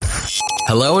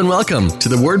Hello and welcome to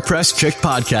the WordPress Chick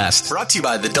podcast, brought to you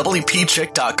by the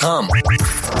WPChick.com.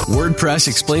 WordPress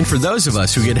explained for those of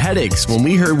us who get headaches when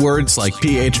we hear words like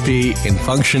PHP and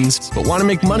functions, but want to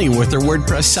make money with their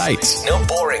WordPress sites. No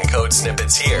boring code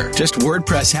snippets here, just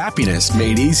WordPress happiness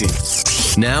made easy.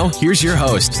 Now, here's your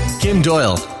host, Kim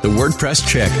Doyle, the WordPress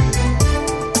Chick.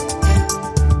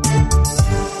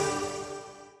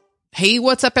 Hey,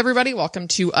 what's up, everybody? Welcome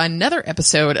to another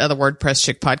episode of the WordPress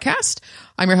Chick podcast.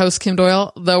 I'm your host, Kim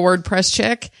Doyle, the WordPress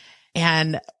Chick,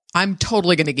 and I'm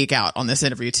totally going to geek out on this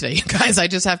interview today, you guys. I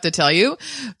just have to tell you,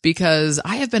 because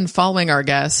I have been following our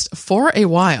guest for a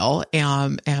while,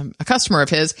 am a customer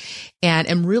of his, and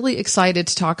am really excited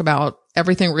to talk about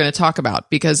everything we're going to talk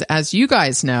about, because as you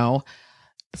guys know,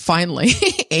 finally,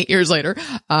 8 years later,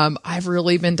 I've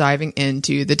really been diving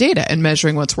into the data and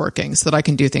measuring what's working so that I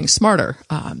can do things smarter.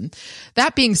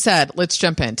 That being said, let's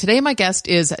jump in. Today, my guest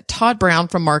is Todd Brown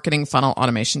from Marketing Funnel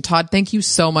Automation. Todd, thank you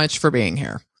so much for being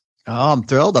here. Oh, I'm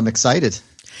thrilled. I'm excited.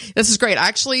 This is great.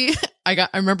 Actually, I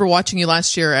remember watching you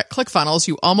last year at ClickFunnels.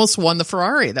 You almost won the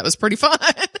Ferrari. That was pretty fun.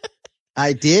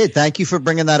 I did. Thank you for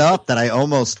bringing that up, that I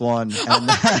almost won. And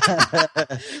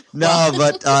no,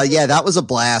 but yeah, that was a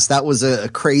blast. That was a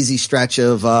crazy stretch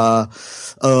of a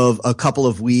couple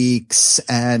of weeks,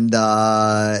 and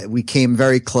we came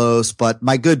very close, but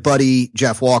my good buddy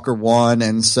Jeff Walker won,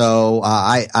 and so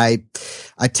I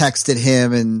texted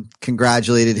him and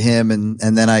congratulated him, and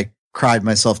then I cried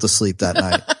myself to sleep that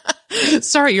night.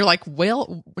 Sorry, you're like,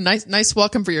 well, nice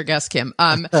welcome for your guest, Kim.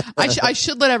 I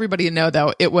should let everybody know,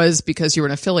 though, it was because you were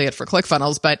an affiliate for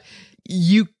ClickFunnels, but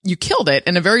you killed it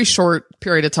in a very short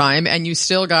period of time, and you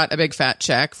still got a big fat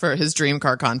check for his dream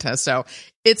car contest. So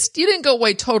you didn't go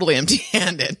away totally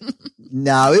empty-handed.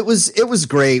 No, it was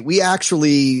great.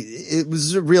 It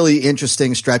was a really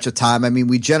interesting stretch of time. I mean,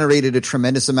 we generated a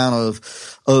tremendous amount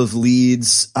of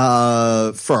leads,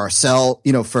 for ourselves,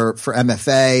 for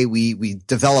MFA. We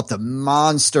developed a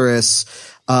monstrous,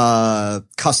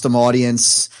 custom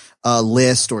audience,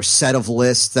 list or set of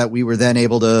lists that we were then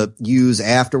able to use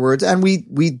afterwards. And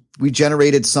we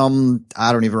generated some,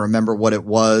 I don't even remember what it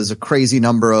was, a crazy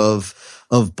number of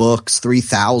books,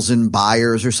 3,000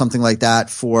 buyers or something like that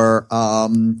for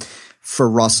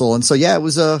Russell. And so, yeah, it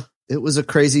was a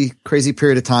crazy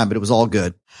period of time, but it was all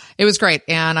good. It was great.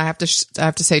 And I have to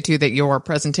say too that your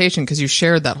presentation, because you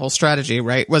shared that whole strategy,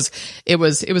 right, it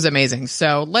was amazing.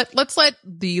 So let's let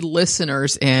the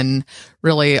listeners in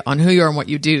really on who you are and what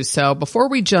you do. So before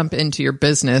we jump into your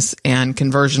business and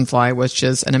ConversionFly, which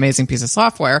is an amazing piece of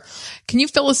software, can you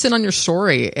fill us in on your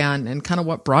story and kind of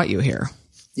what brought you here?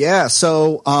 Yeah.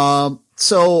 So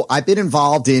I've been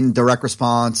involved in direct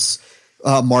response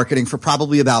marketing for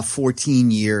probably about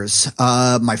 14 years.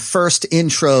 My first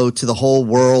intro to the whole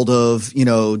world of,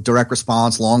 direct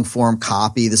response, long form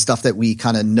copy, the stuff that we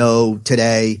kind of know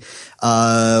today,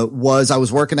 was I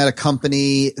was working at a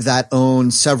company that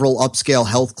owned several upscale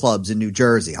health clubs in New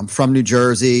Jersey. I'm from New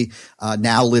Jersey,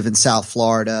 now live in South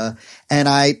Florida. And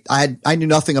I knew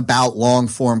nothing about long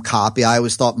form copy. I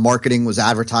always thought marketing was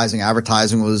advertising.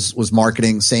 Advertising was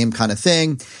marketing, same kind of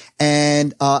thing.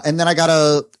 And then I got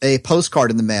a postcard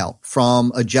in the mail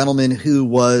from a gentleman who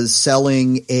was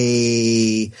selling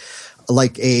a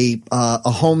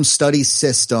home study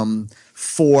system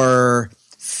for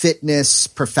fitness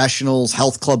professionals,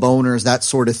 health club owners, that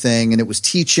sort of thing. And it was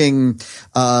teaching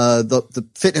the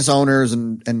fitness owners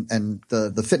and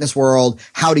the fitness world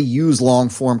how to use long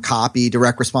form copy,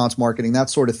 direct response marketing, that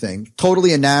sort of thing.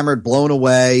 Totally enamored, blown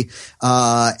away.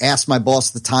 Asked my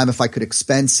boss at the time if I could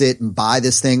expense it and buy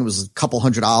this thing. It was a couple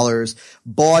 $100.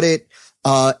 Bought it.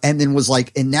 And then was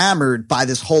like enamored by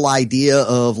this whole idea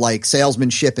of like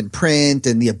salesmanship and print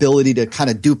and the ability to kind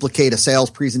of duplicate a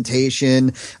sales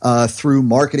presentation, through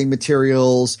marketing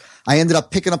materials. I ended up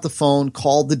picking up the phone,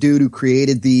 called the dude who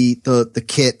created the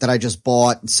kit that I just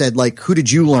bought and said, like, who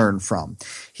did you learn from?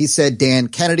 He said, Dan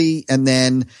Kennedy. And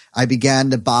then I began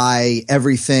to buy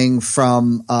everything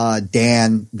from,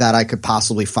 Dan that I could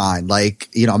possibly find. Like,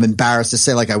 I'm embarrassed to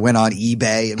say, like, I went on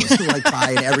eBay and was like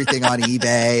buying everything on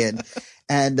eBay and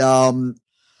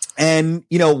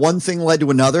one thing led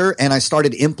to another, and I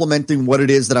started implementing what it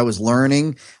is that I was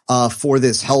learning for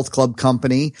this health club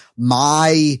company.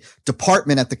 My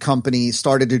department at the company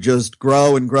started to just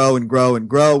grow and grow and grow and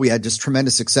grow. We had just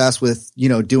tremendous success with,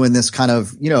 doing this kind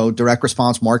of, direct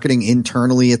response marketing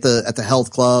internally at the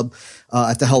health club,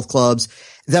 at the health clubs.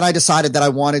 then I decided that I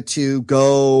wanted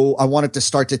to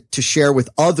start to share with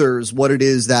others what it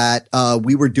is that,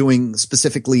 we were doing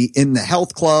specifically in the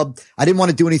health club. I didn't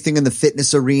want to do anything in the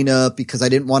fitness arena because I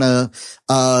didn't want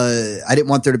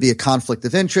there to be a conflict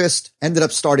of interest. Ended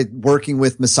up started working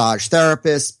with massage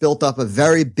therapists, built up a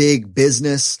very big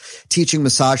business teaching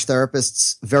massage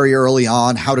therapists very early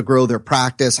on how to grow their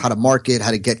practice, how to market,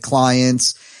 how to get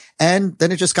clients. And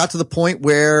then it just got to the point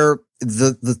where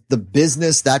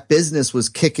that business was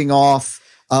kicking off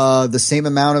the same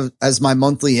amount as my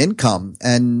monthly income.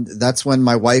 And that's when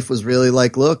my wife was really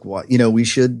like, look,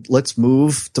 let's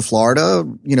move to Florida.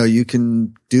 You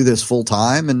can do this full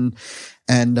time. And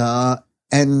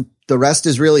the rest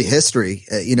is really history.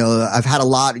 I've had a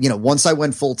lot, once I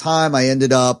went full time, I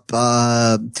ended up,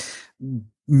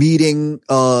 meeting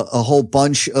a whole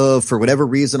bunch of, for whatever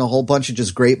reason, a whole bunch of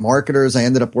just great marketers. I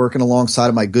ended up working alongside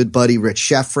of my good buddy Rich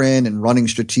Sheffrin and running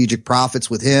strategic profits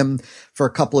with him for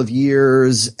a couple of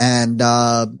years, and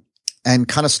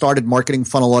kind of started marketing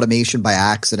funnel automation by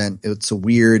accident. It's a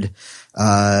weird,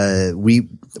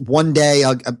 one day,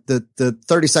 the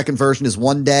 30-second version is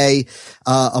one day,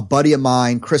 a buddy of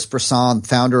mine, Chris Brisson,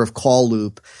 founder of Call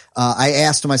Loop, I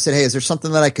asked him, I said, hey, is there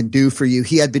something that I can do for you?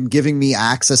 He had been giving me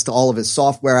access to all of his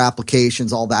software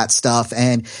applications, all that stuff.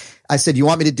 And I said, you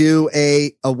want me to do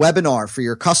a webinar for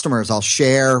your customers? I'll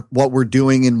share what we're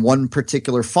doing in one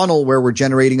particular funnel where we're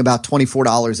generating about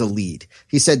 $24 a lead.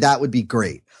 He said that would be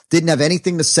great. Didn't have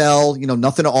anything to sell,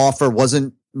 nothing to offer,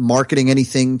 wasn't marketing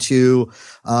anything to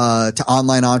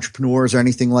online entrepreneurs or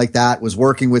anything like that. Was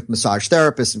working with massage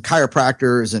therapists and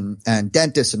chiropractors and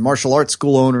dentists and martial arts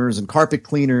school owners and carpet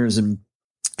cleaners.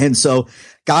 And so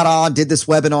got on, did this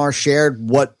webinar, shared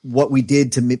what we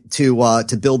did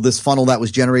to build this funnel that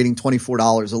was generating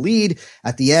 $24 a lead.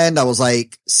 At the end, I was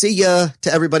like, see ya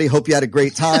to everybody. Hope you had a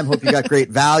great time. Hope you got great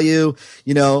value.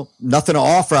 Nothing to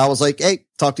offer. I was like, hey,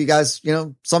 talk to you guys,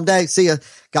 someday. See ya.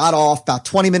 Got off. About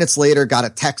 20 minutes later, got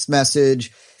a text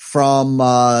message from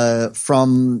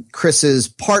Chris's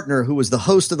partner, who was the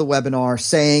host of the webinar,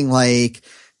 saying like,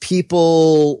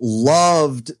 people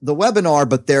loved the webinar,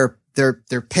 but they're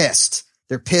pissed.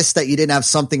 They're pissed that you didn't have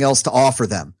something else to offer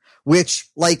them, which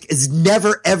has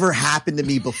never ever happened to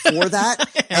me before that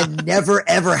yeah. And never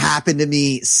ever happened to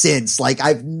me since.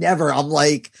 I'm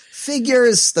like,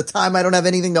 figures, the time I don't have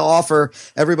anything to offer,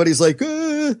 everybody's like,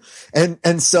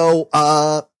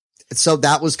 so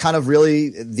that was kind of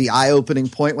really the eye-opening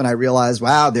point when I realized,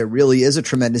 wow, there really is a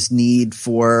tremendous need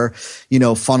for,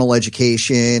 funnel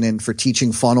education and for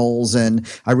teaching funnels. And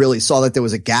I really saw that there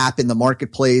was a gap in the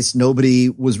marketplace. Nobody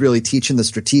was really teaching the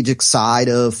strategic side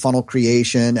of funnel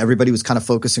creation. Everybody was kind of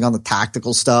focusing on the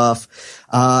tactical stuff.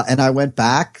 And I went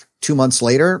back 2 months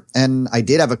later and I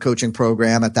did have a coaching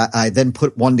program at that. I then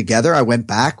put one together. We went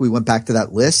back to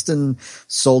that list and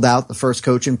sold out the first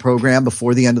coaching program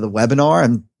before the end of the webinar.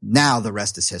 And now the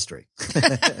rest is history.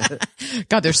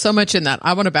 God, there's so much in that.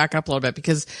 I want to back up a little bit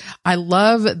because I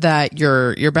love that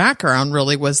your background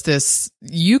really was this.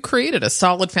 You created a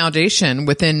solid foundation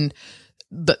within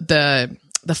the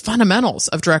fundamentals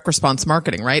of direct response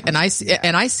marketing, right? And I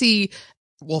see,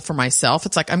 well, for myself,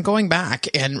 it's like I'm going back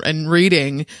and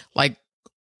reading like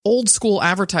old school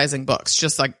advertising books,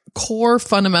 just like core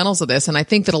fundamentals of this. And I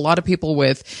think that a lot of people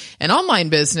with an online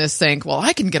business think, well,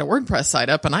 I can get a WordPress site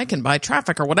up and I can buy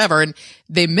traffic or whatever. And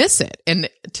they miss it. And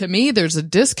to me, there's a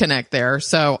disconnect there.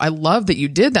 So I love that you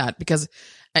did that because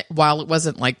while it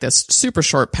wasn't like this super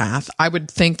short path, I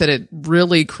would think that it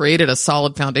really created a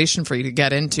solid foundation for you to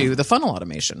get into the funnel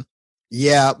automation.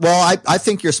 Yeah. Well, I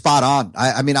think you're spot on.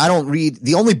 I mean, I don't read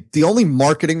the only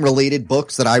marketing related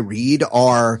books that I read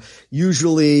are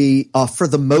usually, for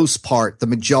the most part, the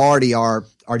majority are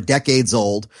decades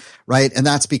old, right? And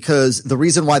that's because the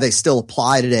reason why they still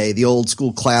apply today, the old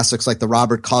school classics like the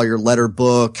Robert Collier letter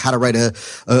book, How to Write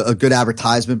a Good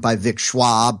Advertisement by Vic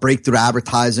Schwab, Breakthrough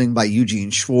Advertising by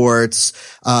Eugene Schwartz,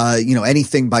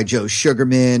 anything by Joe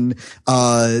Sugarman.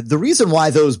 The reason why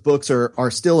those books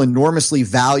are still enormously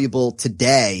valuable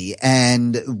today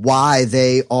and why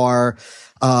they are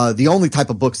the only type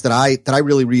of books that I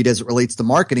really read as it relates to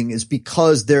marketing is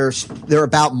because they're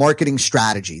about marketing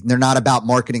strategy. They're not about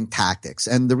marketing tactics.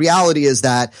 And the reality is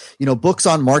that, books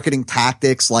on marketing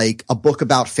tactics, like a book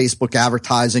about Facebook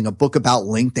advertising, a book about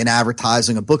LinkedIn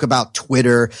advertising, a book about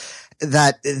Twitter,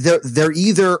 that they're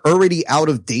either already out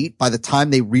of date by the time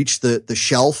they reach the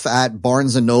shelf at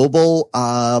Barnes and Noble,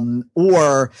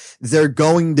 or they're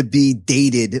going to be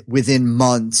dated within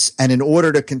months. And in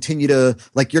order to continue to,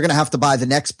 you're going to have to buy the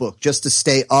next book just to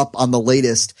stay up on the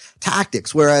latest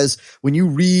tactics. Whereas when you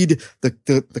read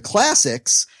the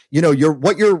classics,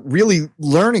 what you're really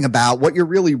learning about, what you're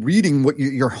really reading, what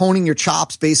you're honing your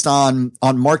chops based on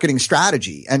marketing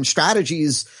strategy. And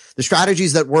the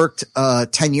strategies that worked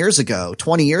 10 years ago,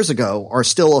 20 years ago are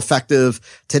still effective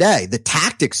today. The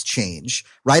tactics change,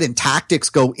 right? And tactics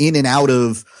go in and out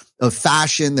of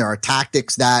fashion. There are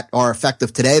tactics that are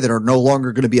effective today that are no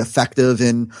longer going to be effective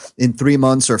in 3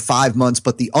 months or 5 months,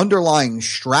 but the underlying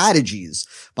strategies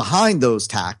behind those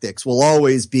tactics will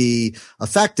always be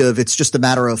effective. It's just a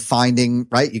matter of finding,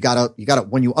 right? You gotta,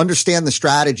 when you understand the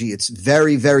strategy, it's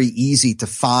very, very easy to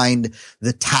find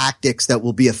the tactics that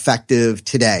will be effective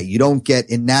today. You don't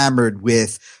get enamored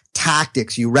with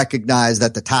tactics. You recognize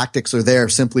that the tactics are there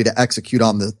simply to execute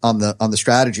on the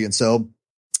strategy. And so,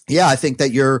 yeah, I think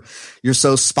that you're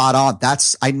so spot on.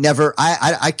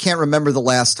 I can't remember the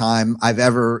last time I've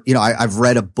ever, I've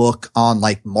read a book on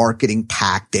like marketing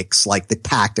tactics, like the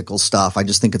tactical stuff. I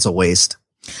just think it's a waste.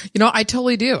 I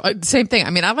totally do. Same thing.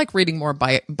 I mean, I like reading more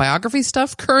biography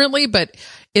stuff currently, but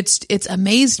it's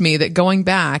amazed me that going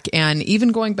back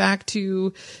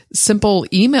to simple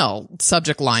email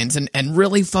subject lines and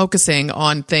really focusing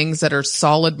on things that are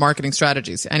solid marketing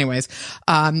strategies. Anyways,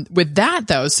 with that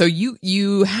though, so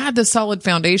you had the solid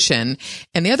foundation.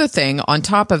 And the other thing on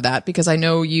top of that, because I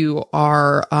know you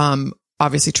are,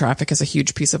 obviously traffic is a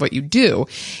huge piece of what you do.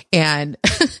 And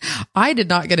I did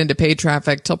not get into paid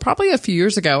traffic till probably a few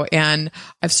years ago. And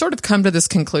I've sort of come to this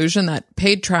conclusion that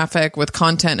paid traffic with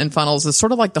content and funnels is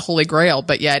sort of like the holy grail.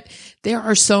 But yet there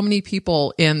are so many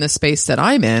people in the space that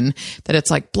I'm in that it's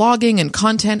like blogging and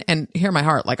content, and hear my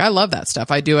heart. Like I love that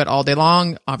stuff. I do it all day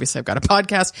long. Obviously I've got a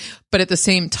podcast, but at the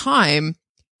same time,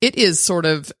 it is sort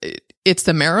of, it's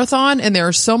the marathon, and there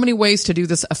are so many ways to do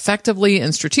this effectively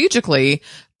and strategically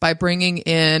by bringing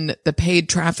in the paid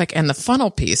traffic and the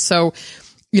funnel piece. So,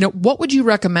 what would you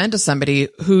recommend to somebody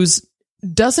who's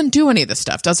doesn't do any of this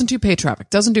stuff, doesn't do paid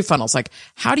traffic, doesn't do funnels? Like,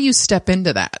 how do you step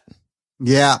into that?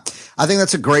 Yeah, I think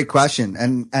that's a great question.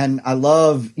 And I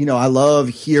love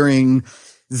hearing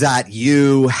that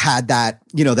you had that,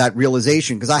 that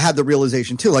realization, because I had the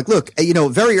realization too. Like, look,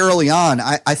 very early on,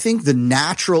 I think the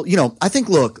natural,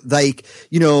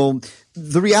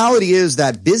 the reality is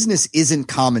that business isn't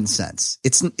common sense.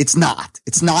 It's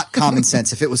not common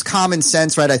sense. If it was common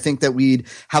sense, right, I think that we'd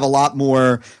have a lot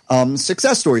more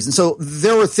success stories. And so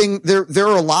there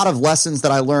are a lot of lessons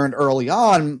that I learned early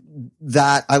on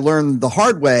that I learned the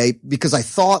hard way, because I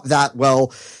thought that,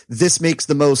 well, this makes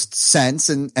the most sense.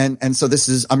 And so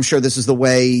I'm sure this is the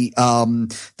way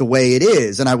it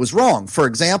is. And I was wrong. For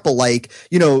example,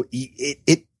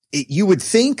 you would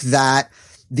think that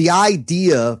the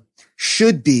idea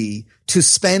should be to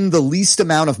spend the least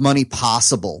amount of money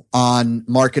possible on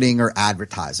marketing or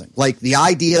advertising. Like the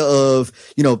idea of,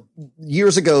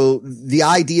 years ago, the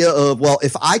idea of, well,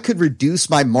 if I could reduce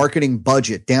my marketing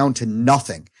budget down to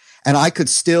nothing and I could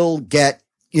still get,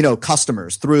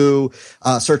 customers through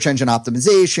search engine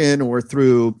optimization or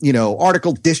through,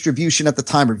 article distribution at the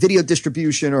time, or video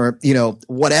distribution, or,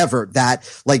 whatever,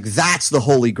 that's the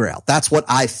holy grail. That's what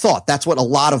I thought. That's what a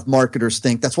lot of marketers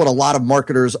think. That's what a lot of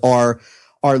marketers are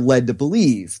led to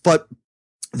believe. But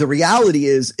the reality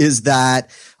is that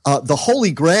the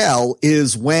holy grail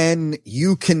is when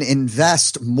you can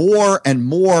invest more and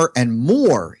more and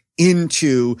more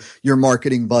into your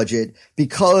marketing budget,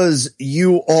 because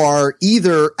you are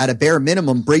either at a bare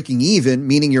minimum breaking even,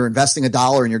 meaning you're investing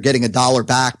 $1 and you're getting $1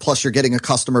 back, plus you're getting a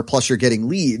customer, plus you're getting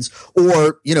leads,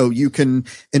 or, you can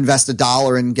invest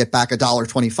 $1 and get back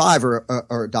 $1.25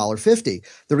 or $1.50.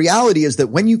 The reality is that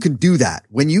when you can do that,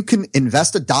 when you can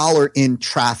invest $1 in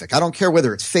traffic, I don't care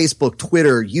whether it's Facebook,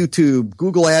 Twitter, YouTube,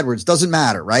 Google AdWords, doesn't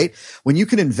matter, right? When you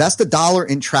can invest $1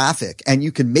 in traffic and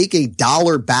you can make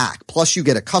 $1 back, plus you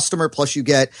get a customer, plus you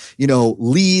get,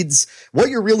 leads, what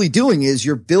you're really doing is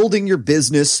you're building your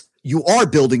business. You are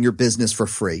building your business for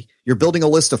free. You're building a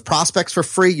list of prospects for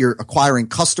free. You're acquiring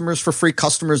customers for free,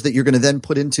 customers that you're going to then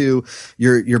put into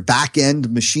your back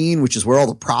end machine, which is where all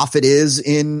the profit is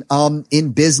in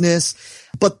business.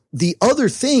 But the other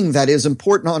thing that is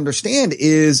important to understand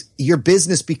is your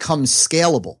business becomes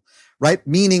scalable. Right?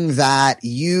 Meaning that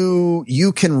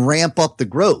you can ramp up the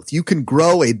growth. You can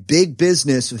grow a big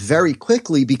business very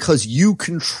quickly because you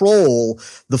control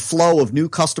the flow of new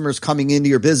customers coming into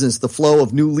your business, the flow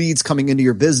of new leads coming into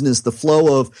your business, the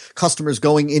flow of customers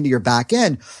going into your back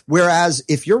end. Whereas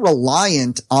if you're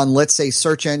reliant on, let's say,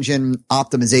 search engine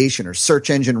optimization or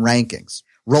search engine rankings,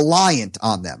 reliant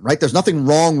on them, right? There's nothing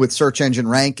wrong with search engine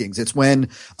rankings. It's when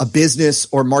a business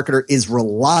or marketer is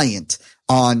reliant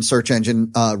on search engine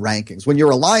rankings. When you're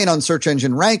relying on search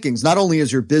engine rankings, not only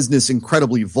is your business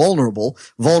incredibly vulnerable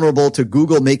to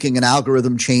Google making an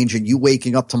algorithm change and you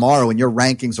waking up tomorrow and your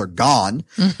rankings are gone.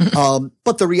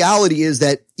 But the reality is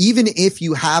that even if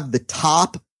you have the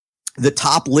top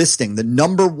listing, the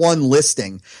number one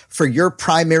listing for your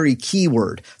primary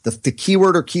keyword, the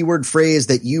keyword or keyword phrase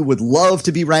that you would love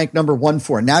to be ranked number one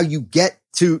for, now you get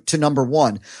to number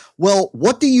one. Well,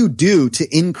 what do you do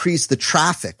to increase the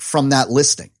traffic from that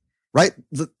listing, right?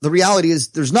 The reality is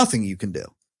there's nothing you can do.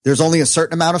 There's only a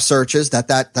certain amount of searches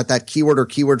that keyword or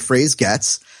keyword phrase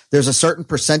gets. There's a certain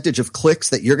percentage of clicks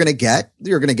that you're going to get.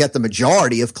 You're going to get the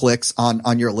majority of clicks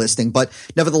on your listing, but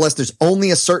nevertheless, there's only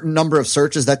a certain number of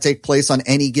searches that take place on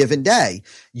any given day.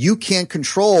 You can't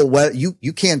control what you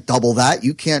can't double that.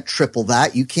 You can't triple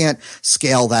that. You can't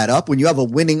scale that up. When you have a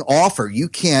winning offer, you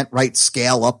can't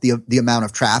scale up the amount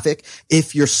of traffic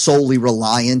if you're solely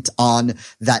reliant on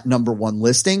that number one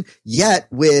listing. Yet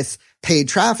with paid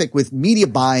traffic, with media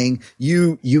buying,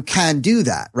 you can do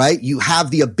that, right? You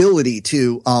have the ability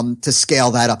to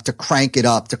scale that up, to crank it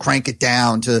up, to crank it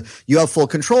down, you have full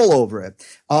control over it.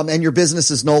 And your business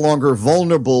is no longer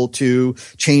vulnerable to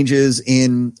changes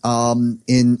in algorithm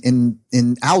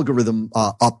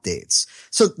updates.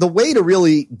 So the way to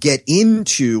really get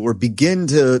into or begin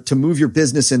to move your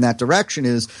business in that direction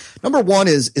is, number one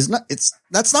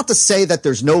that's not to say that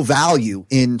there's no value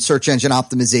in search engine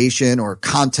optimization or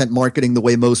content marketing the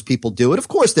way most people do it. Of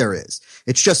course there is.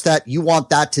 It's just that you want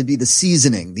that to be the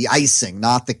seasoning, the icing,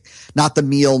 not the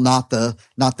meal, not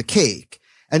the cake.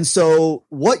 And so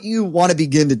what you want to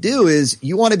begin to do is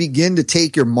you want to begin to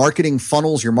take your marketing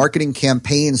funnels, your marketing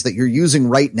campaigns that you're using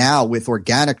right now with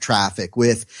organic traffic,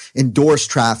 with endorsed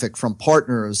traffic from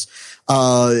partners,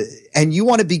 and you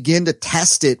want to begin to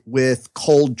test it with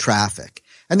cold traffic.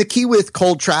 And the key with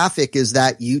cold traffic is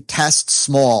that you test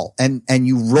small and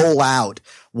you roll out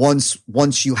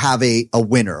once you have a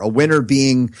winner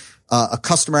being a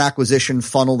customer acquisition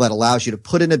funnel that allows you to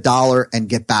put in $1 and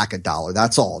get back $1.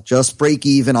 That's all. Just break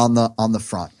even on the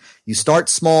front. You start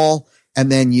small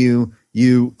and then you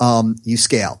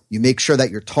scale. You make sure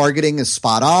that your targeting is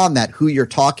spot on, that who you're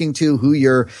talking to, who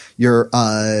you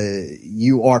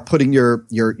are putting your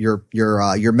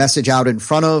message out in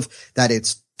front of, that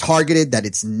it's targeted, that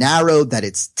it's narrowed, that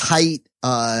it's tight,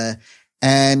 and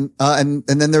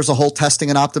then there's a whole testing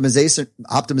and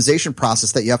optimization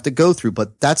process that you have to go through,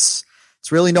 but it's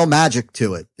really no magic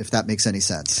to it, if that makes any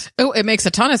sense. Oh, it makes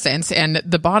a ton of sense. And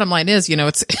the bottom line is,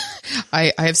 it's,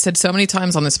 I have said so many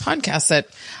times on this podcast that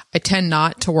I tend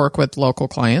not to work with local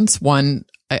clients. One,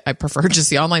 I prefer just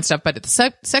the online stuff, but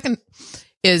the second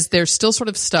is they're still sort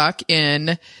of stuck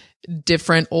in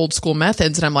different old school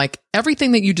methods. And I'm like,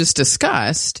 everything that you just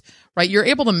discussed, right? You're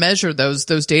able to measure those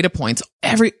data points,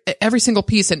 every single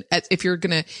piece. And if you're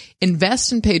going to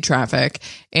invest in paid traffic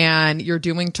and you're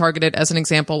doing targeted, as an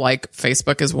example, like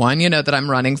Facebook is one, that I'm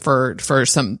running for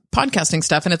some podcasting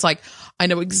stuff. And it's like, I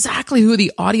know exactly who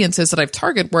the audience is that I've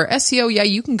targeted, where SEO, yeah,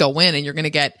 you can go in and you're going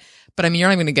to get, but you're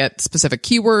not going to get specific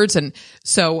keywords. And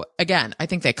so again, I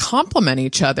think they complement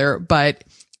each other, but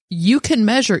you can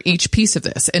measure each piece of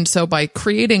this. And so by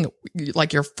creating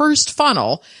like your first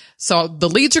funnel, so the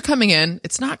leads are coming in,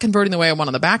 it's not converting the way I want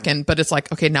on the back end, but it's like,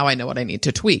 okay, now I know what I need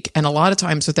to tweak. And a lot of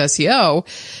times with SEO,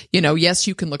 yes,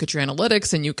 you can look at your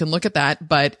analytics and you can look at that,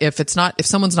 but if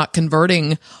someone's not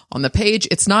converting on the page,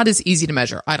 it's not as easy to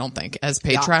measure, I don't think, as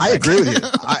paid traffic. I agree with you.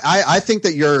 I think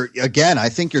that I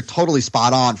think you're totally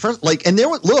spot on.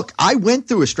 I went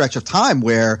through a stretch of time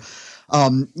where,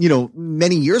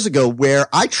 many years ago, where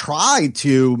I tried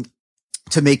to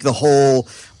make the whole,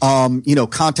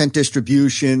 content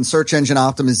distribution, search engine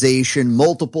optimization,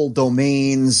 multiple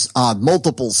domains,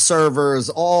 multiple servers,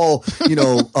 all,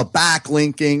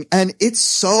 backlinking. And it's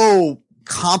so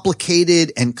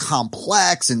complicated and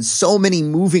complex and so many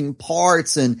moving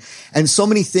parts and so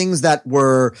many things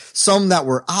some that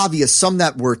were obvious, some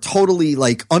that were totally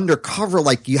like undercover,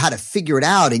 like you had to figure it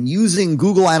out. And using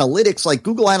Google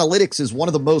Analytics is one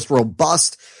of the most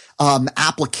robust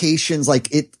applications. Like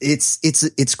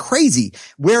it's crazy.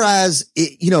 Whereas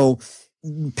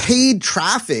paid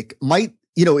traffic might,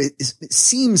 it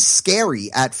seems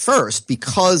scary at first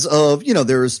because of,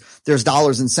 there's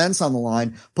dollars and cents on the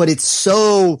line, but it's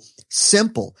so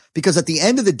simple because at the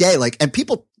end of the day, and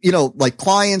people,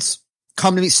 clients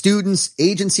come to me, students,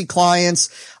 agency clients,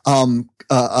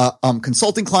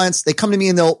 consulting clients, they come to me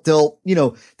and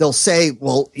they'll say,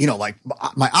 well,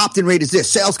 my opt-in rate is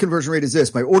this, sales conversion rate is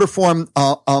this, my order form,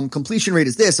 completion rate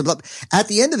is this. At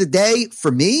the end of the day,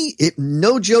 for me,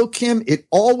 no joke, Kim, it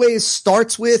always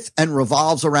starts with and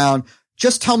revolves around,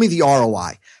 just tell me the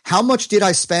ROI. how much did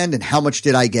I spend and how much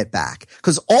did I get back?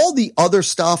 Because all the other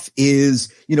stuff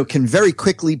is, can very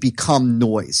quickly become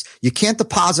noise. You can't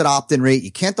deposit opt-in rate.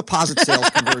 You can't deposit sales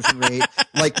conversion rate.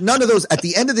 Like none of those. At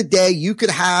the end of the day, you could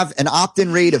have an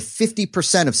opt-in rate of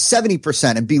 50%, of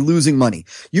 70% and be losing money.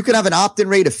 You could have an opt-in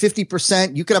rate of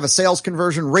 50%. You could have a sales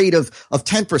conversion rate of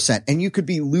 10% and you could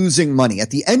be losing money.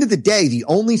 At the end of the day, the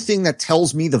only thing that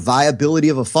tells me the viability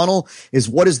of a funnel is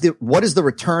what is the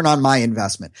return on my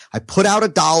investment? I put out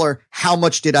 $1. How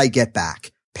much did I get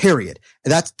back? Period.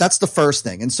 That's the first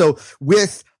thing. And so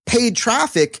with paid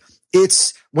traffic,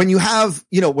 it's when you have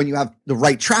the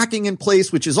right tracking in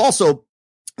place, which is also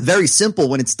very simple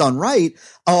when it's done right.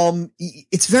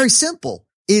 It's very simple.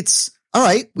 It's all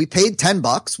right. We paid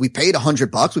 $10. We paid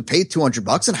 $100. We paid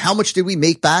 $200. And how much did we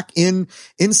make back in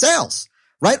sales?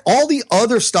 Right? All the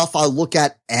other stuff I'll look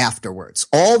at afterwards.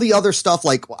 All the other stuff,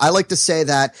 like I like to say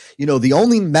that, the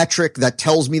only metric that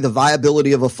tells me the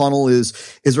viability of a funnel is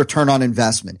return on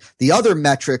investment. The other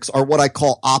metrics are what I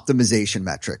call optimization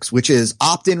metrics, which is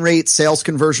opt-in rate, sales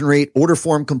conversion rate, order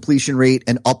form completion rate,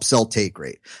 and upsell take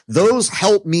rate. Those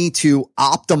help me to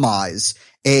optimize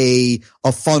a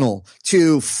funnel,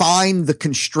 to find the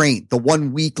constraint, the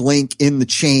one weak link in the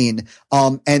chain,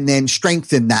 and then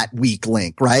strengthen that weak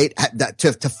link, right?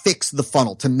 To fix the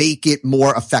funnel, to make it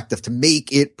more effective, to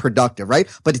make it productive, right?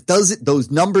 But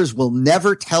those numbers will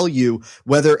never tell you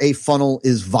whether a funnel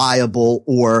is viable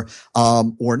or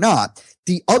not.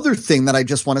 The other thing that I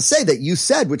just want to say that you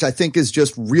said, which I think is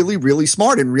just really, really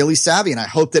smart and really savvy, and I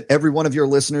hope that every one of your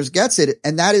listeners gets it,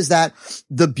 and that is that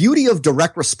the beauty of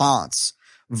direct response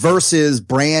versus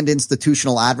brand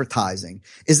institutional advertising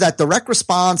is that direct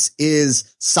response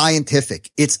is scientific.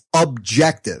 It's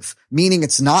objective, meaning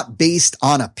it's not based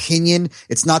on opinion.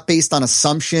 It's not based on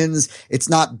assumptions. It's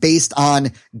not based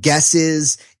on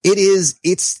guesses.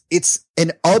 It's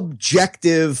an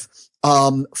objective,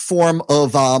 form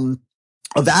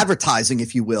of advertising,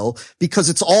 if you will, because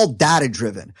it's all data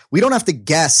driven. We don't have to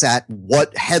guess at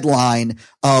what headline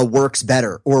works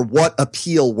better or what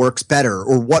appeal works better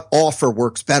or what offer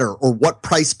works better or what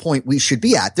price point we should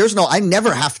be at. I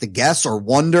never have to guess or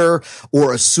wonder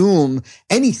or assume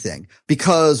anything,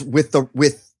 because with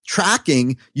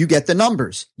tracking, you get the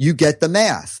numbers, you get the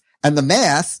math. And the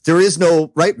math, there is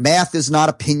no, right? Math is not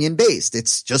opinion based.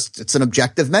 It's an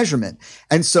objective measurement.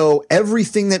 And so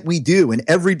everything that we do and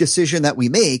every decision that we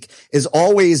make is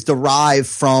always derived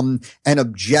from an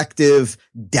objective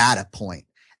data point.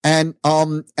 And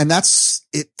that's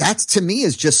to me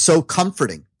is just so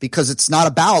comforting, because it's not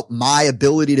about my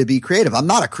ability to be creative. I'm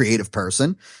not a creative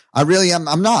person. I really am.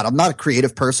 I'm not a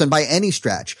creative person by any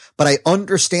stretch, but I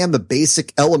understand the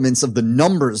basic elements of the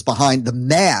numbers behind the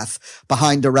math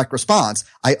behind direct response.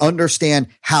 I understand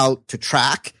how to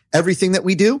track everything that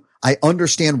we do. I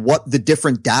understand what the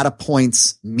different data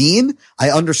points mean.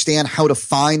 I understand how to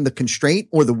find the constraint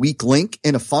or the weak link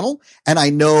in a funnel. And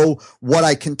I know what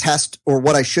I can test or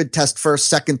what I should test first,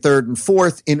 second, third, and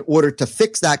fourth in order to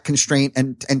fix that constraint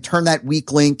and turn that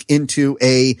weak link into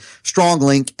a strong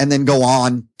link, and then go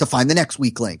on to find the next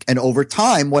weak link. And over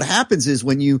time, what happens is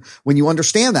when you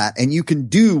understand that and you can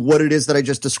do what it is that I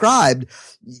just described,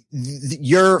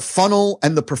 your funnel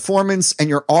and the performance and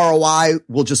your ROI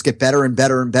will just get better and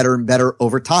better and better and better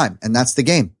over time. And that's the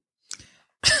game.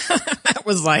 That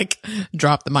was like,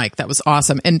 drop the mic. That was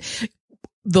awesome. And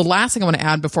the last thing I want to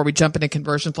add before we jump into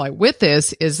conversion fly with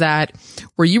this is that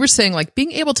where you were saying like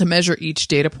being able to measure each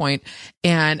data point.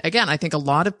 And again, I think a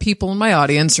lot of people in my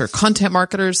audience are content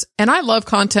marketers, and I love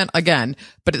content again,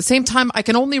 but at the same time, I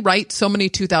can only write so many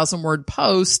 2,000 word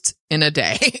posts in a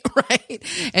day,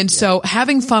 right? And so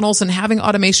having funnels and having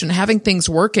automation, having things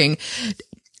working,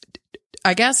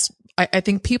 I guess I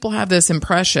think people have this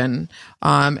impression,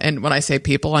 and when I say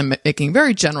people, I'm making a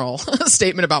very general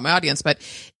statement about my audience, but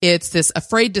it's this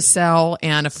afraid to sell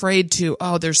and afraid to,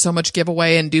 there's so much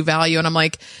giveaway and do value. And I'm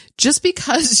like, just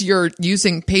because you're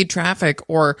using paid traffic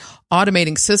or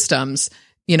automating systems,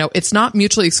 it's not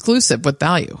mutually exclusive with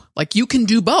value. Like you can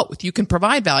do both. You can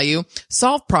provide value,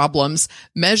 solve problems,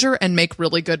 measure, and make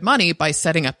really good money by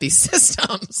setting up these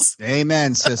systems.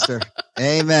 Amen, sister.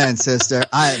 Amen, sister.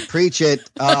 I preach it.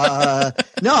 No,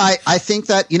 I think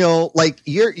that,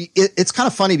 it's kind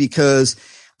of funny because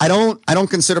I don't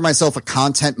consider myself a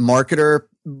content marketer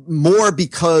more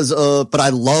because but I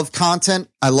love content.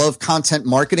 I love content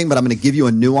marketing, but I'm going to give you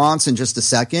a nuance in just a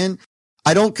second.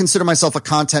 I don't consider myself a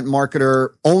content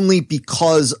marketer only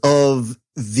because of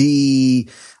the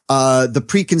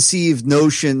preconceived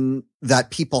notion that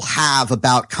people have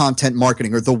about content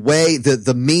marketing, or the way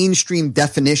the mainstream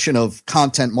definition of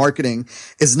content marketing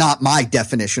is not my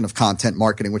definition of content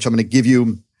marketing, which I'm going to give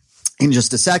you in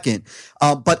just a second.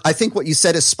 But I think what you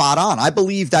said is spot on. I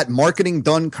believe that marketing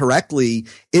done correctly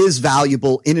is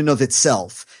valuable in and of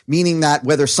itself, meaning that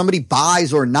whether somebody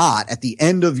buys or not, at the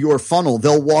end of your funnel,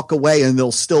 they'll walk away and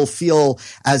they'll still feel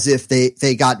as if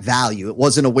they got value. It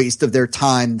wasn't a waste of their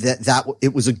time, that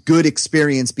it was a good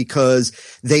experience because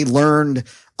they learned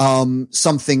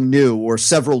something new or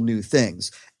several new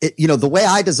things. The way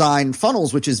I design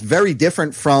funnels, which is very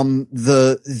different from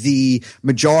the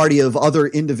majority of other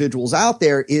individuals out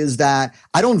there, is that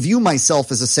I don't view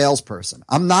myself as a salesperson.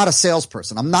 I'm not a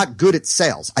salesperson. I'm not good at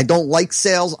sales. I don't like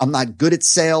sales. I'm not good at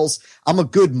sales. I'm a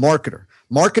good marketer.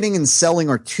 Marketing and selling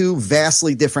are two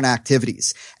vastly different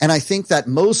activities. And I think that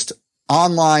most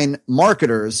online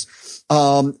marketers,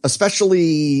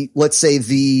 especially let's say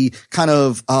the kind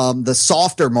of the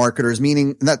softer marketers,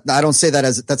 meaning that I don't say that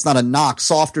as that's not a knock,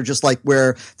 softer, just like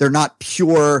where they're not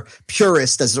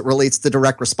purist as it relates to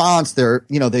direct response. They're,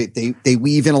 they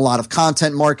weave in a lot of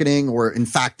content marketing, or in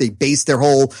fact they base their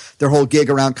whole gig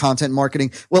around content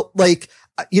marketing. Well, like,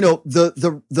 I'm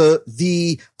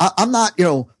not,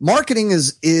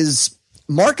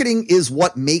 marketing is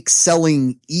what makes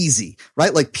selling easy,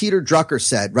 right? Like Peter Drucker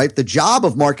said, right? The job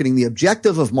of marketing, the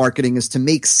objective of marketing is to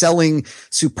make selling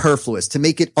superfluous, to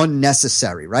make it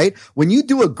unnecessary, right? When you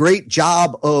do a great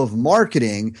job of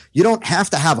marketing, you don't have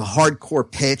to have a hardcore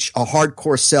pitch, a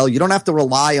hardcore sell. You don't have to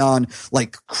rely on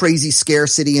like crazy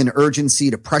scarcity and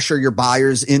urgency to pressure your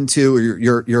buyers into,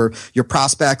 or your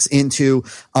prospects into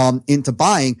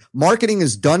buying. Marketing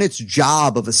has done its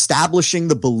job of establishing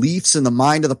the beliefs in the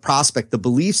mind of the prospect, the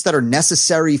beliefs that are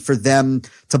necessary for them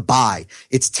to buy.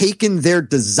 It's taken their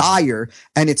desire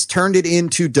and it's turned it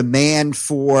into demand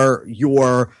for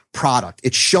your product.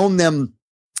 It's shown them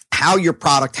how your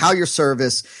product, how your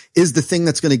service is the thing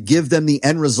that's going to give them the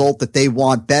end result that they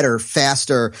want better,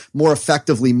 faster, more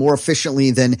effectively, more efficiently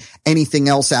than anything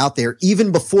else out there,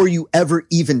 even before you ever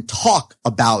even talk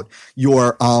about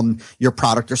your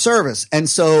product or service. And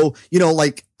so,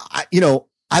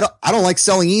 I don't like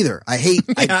selling either. I hate,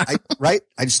 right?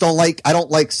 I don't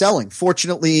like selling.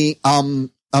 Fortunately, I'm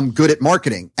good at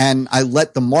marketing, and I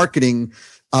let the marketing,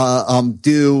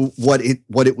 do what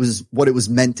it was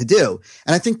meant to do.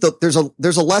 And I think that there's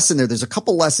a lesson there. There's a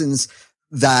couple lessons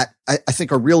that I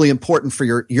think are really important for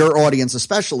your audience,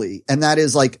 especially. And that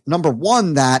is like, number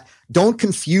one, that don't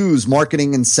confuse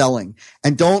marketing and selling,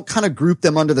 and don't kind of group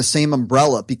them under the same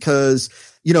umbrella, because,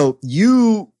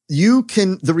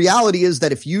 the reality is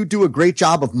that if you do a great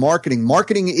job of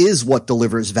marketing is what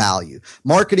delivers value.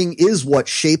 Marketing is what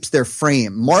shapes their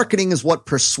frame. Marketing is what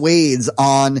persuades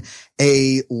on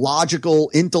a logical,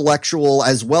 intellectual,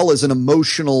 as well as an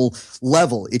emotional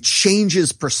level. It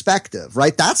changes perspective,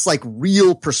 right? That's like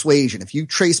real persuasion. If you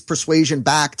trace persuasion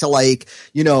back to like,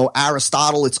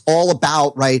 Aristotle, it's all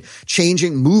about, right,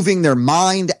 moving their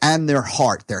mind and their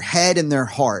heart, their head and their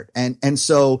heart. And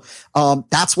so,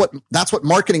 that's what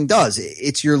marketing does.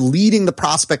 It's you're leading the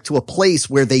prospect to a place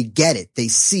where they get it, they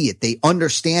see it, they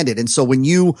understand it. And so when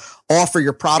you offer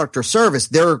your product or service,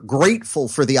 they're grateful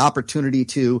for the opportunity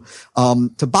to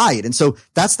buy it. And so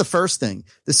that's the first thing.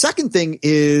 The second thing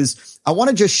is I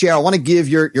want to give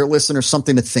your listeners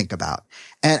something to think about,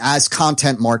 and as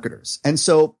content marketers. And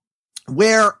so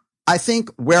where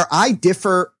I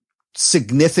differ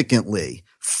significantly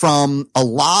from a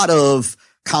lot of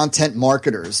content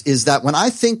marketers is that when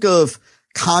I think of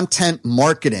content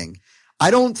marketing,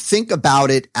 I don't think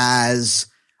about it as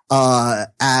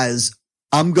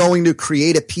I'm going to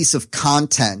create a piece of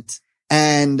content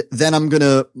and then I'm going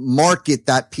to market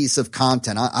that piece of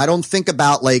content. I don't think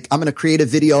about like, I'm going to create a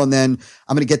video and then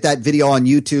I'm going to get that video on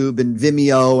YouTube and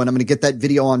Vimeo, and I'm going to get that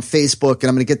video on Facebook, and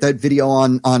I'm going to get that video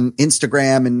on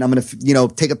Instagram, and I'm going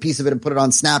to, take a piece of it and put it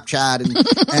on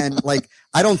Snapchat and like,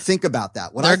 I don't think about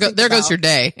that. There goes your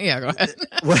day. Yeah, go ahead.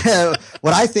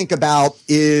 What I think about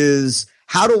is,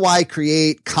 how do I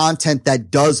create content that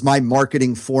does my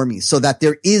marketing for me so that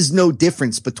there is no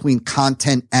difference between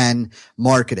content and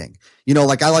marketing?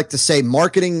 Like I like to say,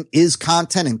 marketing is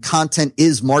content and content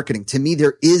is marketing. To me,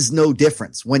 there is no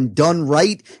difference. When done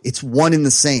right, it's one and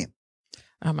the same.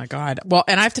 Oh my God. Well,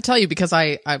 and I have to tell you, because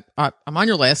I'm on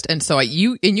your list. And so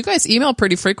you guys email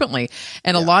pretty frequently,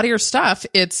 and a lot of your stuff,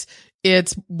 it's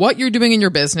what you're doing in your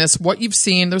business, what you've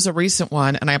seen. There's a recent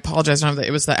one, and I apologize,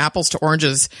 it was the apples to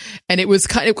oranges. And it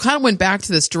kind of went back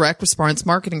to this direct response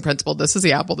marketing principle. This is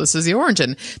the apple, this is the orange,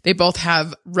 and they both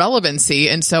have relevancy.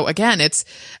 And so again,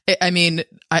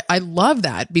 I love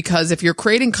that, because if you're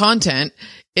creating content,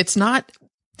 it's not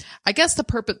I guess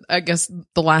the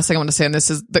last thing I want to say on this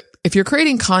is that if you're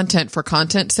creating content for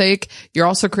content's sake, you're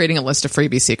also creating a list of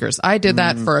freebie seekers. I did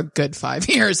that for a good 5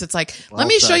 years. It's like, let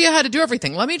me show you how to do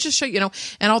everything. Let me just show you,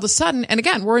 and all of a sudden, and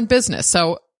again, we're in business.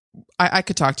 So I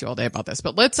could talk to you all day about this,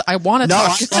 but I want to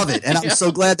talk. I love it. And I'm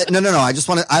so glad that,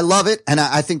 I love it. And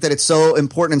I think that it's so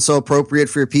important and so appropriate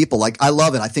for your people. Like, I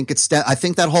love it. I think I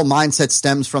think that whole mindset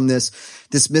stems from this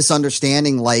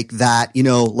misunderstanding, like that,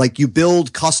 like you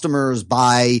build customers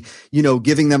by,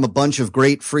 giving them a bunch of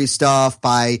great free stuff,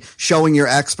 by showing your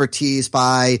expertise,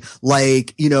 by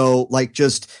educating.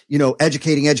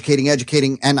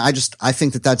 And I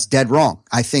think that that's dead wrong.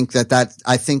 I think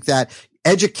that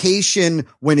education,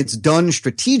 when it's done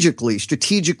strategically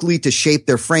to shape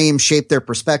their frame, shape their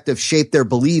perspective, shape their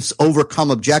beliefs,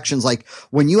 overcome objections. Like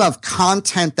when you have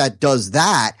content that does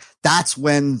that, that's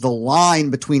when the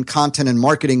line between content and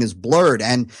marketing is blurred.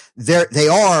 And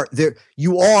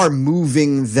you are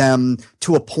moving them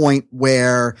to a point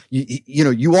where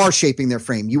you are shaping their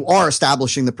frame. You are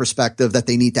establishing the perspective that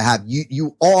they need to have.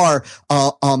 You are,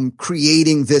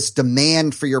 creating this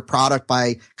demand for your product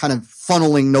by kind of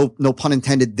funneling, no pun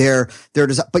intended, their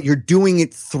design, but you're doing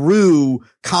it through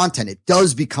content. It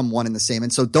does become one and the same.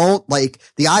 And so don't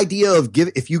the idea of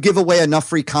if you give away enough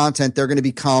free content, they're going to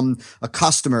become a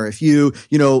customer. If you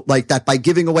that by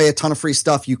giving away a ton of free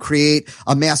stuff, you create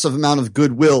a massive amount of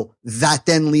goodwill that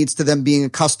then leads to them being a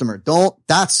customer.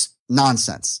 That's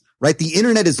nonsense, right? The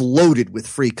internet is loaded with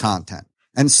free content.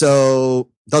 And so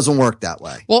doesn't work that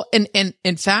way. Well, and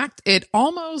in fact, it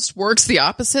almost works the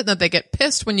opposite, that they get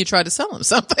pissed when you try to sell them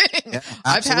something. Yeah,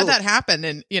 I've had that happen,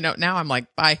 and now I'm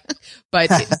like, bye. But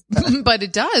but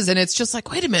it does, and it's just like,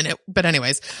 wait a minute. But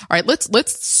anyways, all right,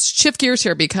 let's shift gears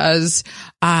here because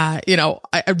I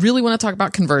really want to talk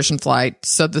about Conversion Fly.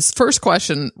 So this first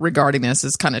question regarding this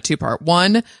is kind of two-part.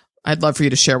 One, I'd love for you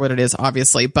to share what it is,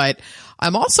 obviously, but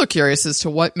I'm also curious as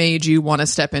to what made you want to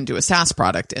step into a SaaS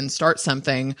product and start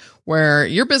something where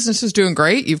your business is doing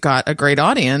great. You've got a great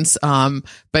audience.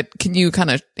 But can you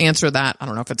kind of answer that? I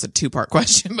don't know if it's a two-part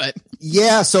question, but.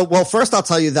 Yeah. So, well, first I'll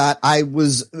tell you that I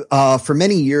was, for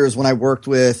many years when I worked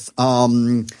with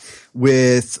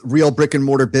real brick and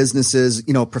mortar businesses,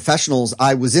 professionals,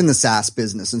 I was in the SaaS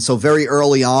business. And so very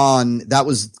early on, that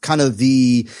was kind of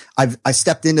I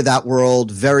stepped into that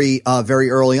world very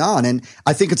early on. And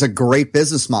I think it's a great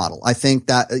business model. I think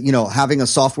that, having a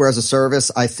software as a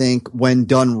service, I think when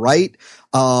done right,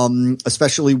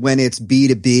 especially when it's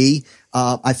B2B,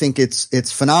 I think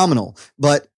it's phenomenal.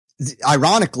 But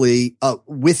ironically,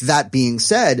 with that being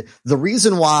said, the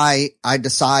reason why I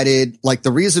decided,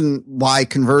 the reason why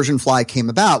Conversion Fly came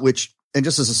about, and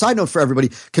just as a side note for everybody,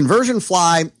 Conversion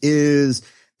Fly is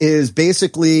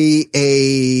basically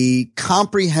a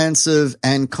comprehensive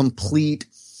and complete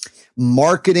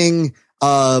marketing,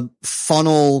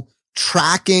 funnel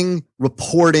tracking,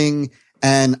 reporting,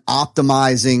 and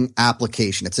optimizing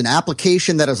application. It's an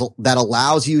application that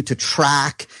allows you to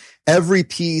track every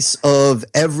piece of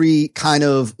every kind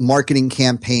of marketing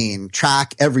campaign,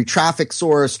 track every traffic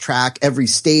source, track every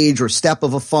stage or step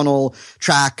of a funnel,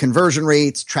 track conversion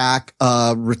rates, track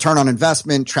return on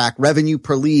investment, track revenue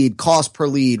per lead, cost per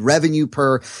lead, revenue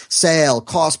per sale,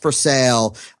 cost per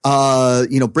sale,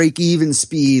 break even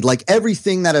speed, like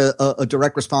everything that a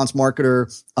direct response marketer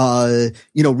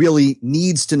really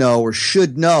needs to know or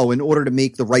should know in order to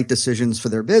make the right decisions for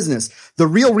their business. The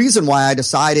real reason why I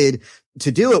decided to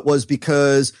do it was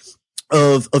because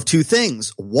of two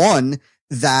things. One,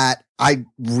 that I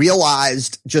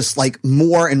realized just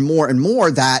more and more and more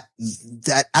that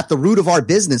at the root of our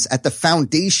business, at the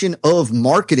foundation of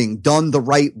marketing done the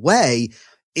right way,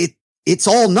 it's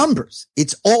all numbers.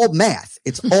 It's all math.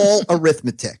 It's all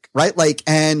arithmetic, right?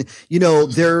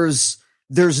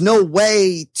 There's no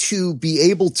way to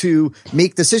be able to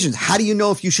make decisions. How do you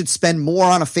know if you should spend more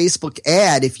on a Facebook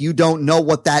ad if you don't know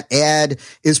what that ad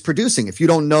is producing? If you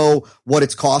don't know what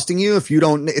it's costing you,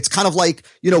 it's kind of like,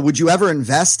 would you ever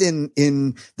invest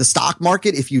in the stock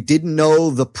market if you didn't know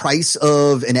the price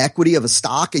of an equity of a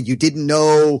stock and you didn't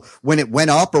know when it went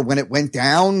up or when it went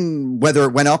down, whether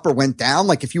it went up or went down?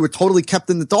 Like if you were totally kept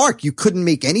in the dark, you couldn't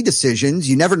make any decisions.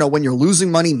 You never know when you're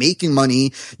losing money, making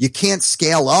money. You can't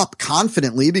scale up confidently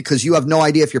because you have no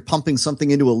idea if you're pumping something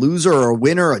into a loser or a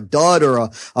winner, a dud or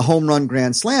a home run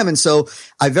grand slam. And so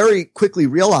I very quickly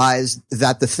realized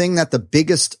that the thing that the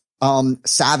biggest,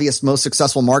 savviest, most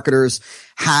successful marketers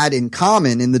had in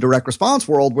common in the direct response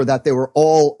world were that they were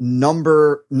all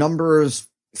numbers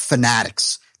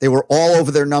fanatics. They were all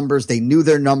over their numbers. They knew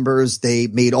their numbers. They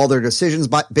made all their decisions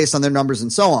based on their numbers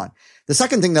and so on. The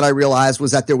second thing that I realized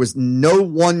was that there was no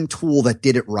one tool that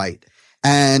did it right.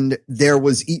 And there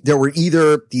were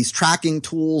either these tracking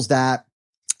tools that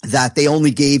they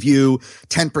only gave you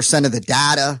 10% of the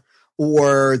data,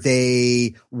 or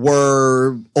they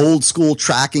were old school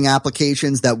tracking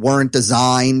applications that weren't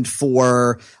designed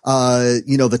for,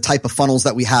 the type of funnels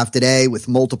that we have today with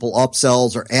multiple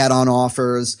upsells or add-on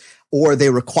offers, or they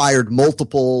required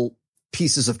multiple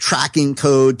pieces of tracking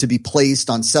code to be placed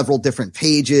on several different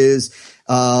pages,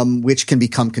 which can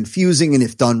become confusing. And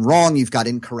if done wrong, you've got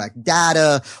incorrect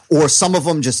data, or some of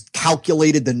them just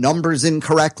calculated the numbers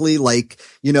incorrectly. Like,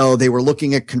 they were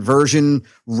looking at conversion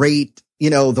rate,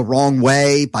 the wrong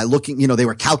way by looking, they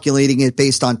were calculating it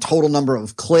based on total number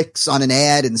of clicks on an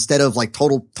ad instead of like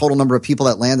total number of people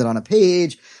that landed on a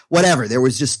page, whatever. There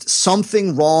was just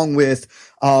something wrong with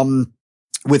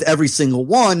every single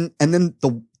one. And then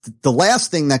the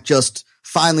last thing that just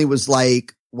finally was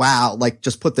like, wow, like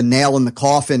just put the nail in the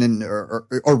coffin and, or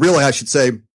really I should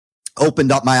say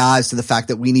opened up my eyes to the fact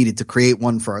that we needed to create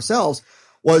one for ourselves,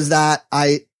 was that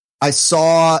I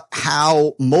saw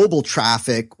how mobile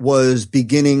traffic was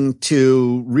beginning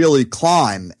to really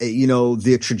climb.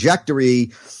 The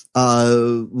trajectory,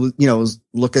 was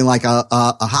looking like a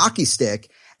hockey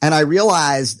stick. And I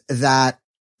realized that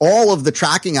all of the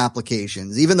tracking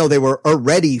applications, even though they were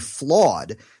already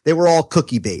flawed, they were all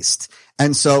cookie based.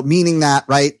 And so meaning that,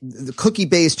 right, the cookie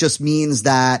based just means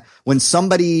that when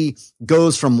somebody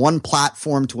goes from one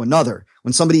platform to another,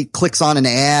 when somebody clicks on an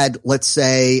ad, let's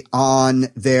say on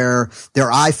their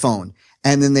iPhone,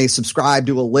 and then they subscribe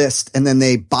to a list and then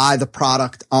they buy the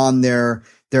product on their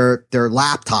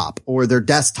laptop or their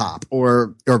desktop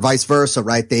or vice versa,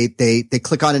 right? They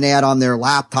click on an ad on their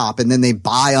laptop and then they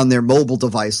buy on their mobile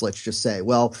device, let's just say.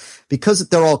 Well, because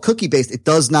they're all cookie based, it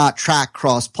does not track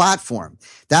cross platform.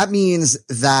 That means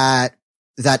that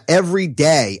every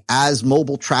day as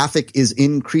mobile traffic is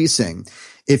increasing,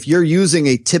 if you're using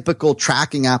a typical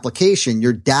tracking application,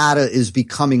 your data is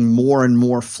becoming more and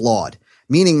more flawed,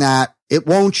 meaning that it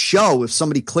won't show if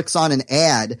somebody clicks on an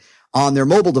ad on their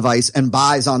mobile device and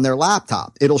buys on their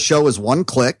laptop. It'll show as one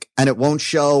click, and it won't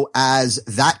show as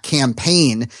that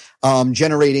campaign having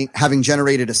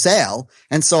generated a sale.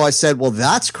 And so I said, well,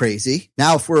 that's crazy.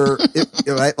 Now if we're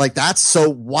right, like that's, so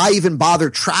why even bother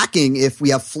tracking if we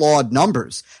have flawed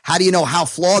numbers? How do you know how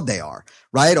flawed they are?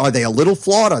 Right? Are they a little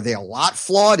flawed? Are they a lot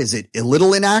flawed? Is it a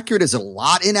little inaccurate? Is it a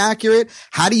lot inaccurate?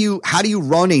 How do you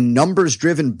run a numbers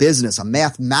driven business, a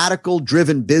mathematical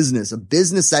driven business, a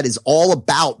business that is all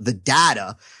about the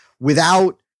data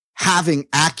without having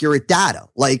accurate data?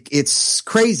 Like, it's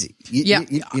crazy. You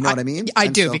know what I mean? I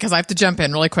do, because I have to jump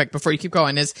in really quick before you keep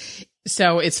going.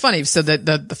 So it's funny. So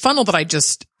the funnel that I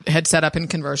just had set up in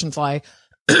ConversionFly,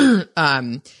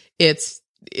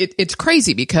 it's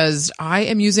crazy because I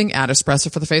am using Ad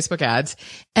Espresso for the Facebook ads,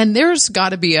 and there's got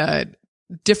to be a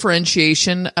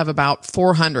differentiation of about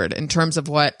 400 in terms of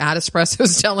what Ad Espresso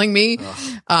is telling me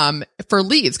for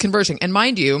leads conversion. And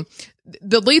mind you,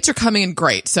 the leads are coming in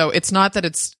great. So it's not that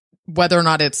it's whether or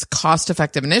not it's cost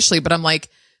effective initially, but I'm like,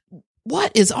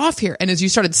 what is off here? And as you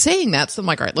started saying that, so I'm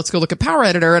like, all right, let's go look at Power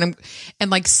Editor. And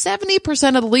like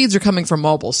 70% of the leads are coming from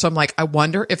mobile. So I'm like, I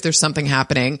wonder if there's something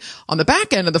happening on the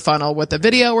back end of the funnel with the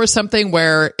video or something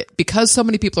where, because so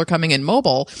many people are coming in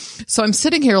mobile. So I'm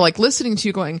sitting here like listening to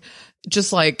you going,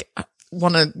 just like,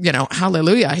 want to,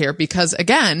 hallelujah here, because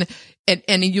again,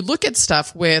 and you look at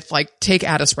stuff with like, take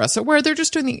Ad Espresso where they're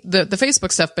just doing the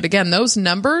Facebook stuff. But again, those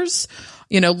numbers,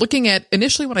 looking at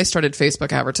initially when I started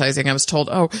Facebook advertising, I was told,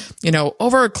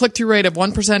 over a click-through rate of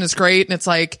 1% is great. And it's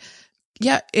like,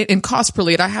 yeah, in cost per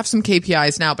lead, I have some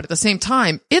KPIs now, but at the same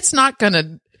time, that's not going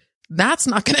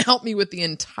to help me with the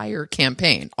entire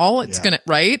campaign. All it's going to,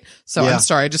 right? So I'm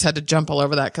sorry. I just had to jump all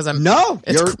over that because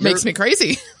makes me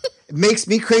crazy. It makes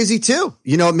me crazy too.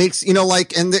 It makes,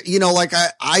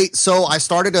 I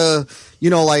started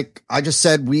I just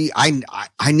said,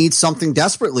 I need something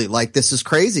desperately. Like, this is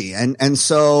crazy. And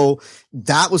so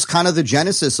that was kind of the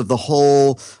genesis of the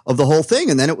whole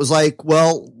thing. And then it was like,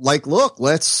 well, like, look,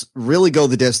 let's really go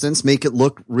the distance, make it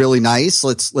look really nice.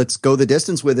 Let's go the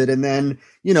distance with it. And then,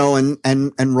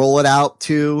 and roll it out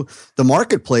to the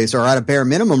marketplace, or at a bare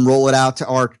minimum, roll it out to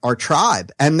our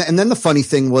tribe. And then the funny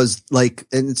thing was, like,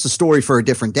 and it's a story for a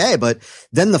different day, but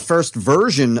then the first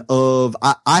version of,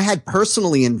 I had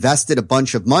personally invested a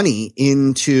bunch of money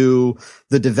into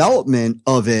the development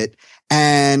of it.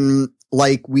 And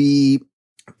like they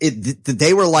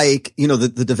were like,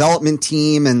 the development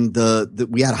team and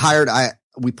we had hired,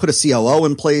 we put a COO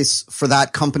in place for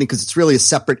that company because it's really a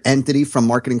separate entity from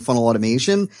marketing funnel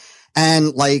automation.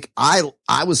 And like, I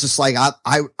was just like,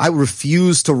 I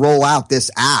refused to roll out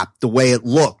this app the way it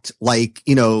looked like,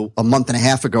 you know, a month and a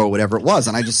half ago or whatever it was.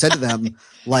 And I just said to them,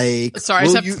 like, sorry,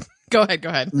 go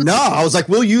ahead. No, I was like,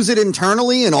 we'll use it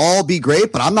internally and all be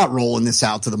great, but I'm not rolling this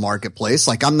out to the marketplace.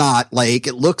 Like, I'm not like,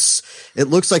 it looks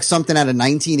like something out of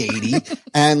 1980.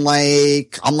 And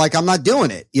like, I'm not doing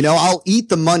it. You know, I'll eat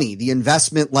the money, the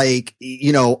investment, like,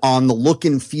 you know, on the look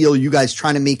and feel, you guys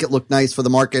trying to make it look nice for the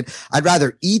market. I'd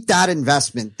rather eat that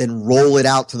investment than roll it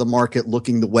out to the market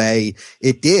looking the way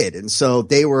it did. And so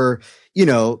they were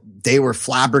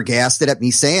flabbergasted at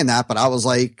me saying that, but I was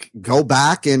like, go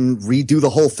back and redo the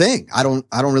whole thing. I don't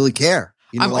really care.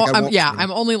 You know,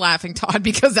 I'm only laughing, Todd,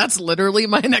 because that's literally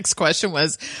my next question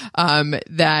was,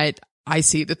 that I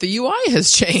see that the UI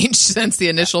has changed since the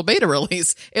initial beta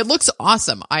release. It looks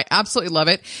awesome. I absolutely love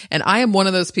it. And I am one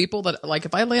of those people that, like,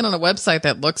 if I land on a website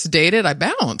that looks dated, I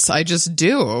bounce. I just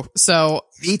do. So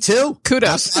me too. Kudos.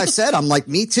 That's what I said. I'm like,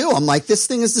 me too. I'm like, this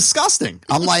thing is disgusting.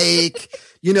 I'm like,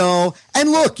 you know,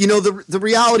 and look, you know, the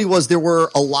reality was there were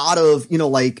a lot of, you know,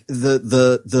 like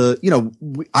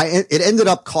it ended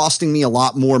up costing me a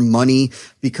lot more money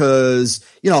because,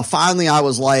 you know, finally I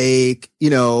was like,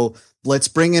 you know, let's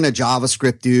bring in a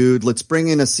JavaScript dude. Let's bring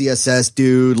in a CSS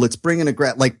dude. Let's bring in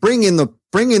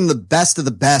bring in the best of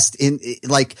the best in,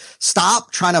 like,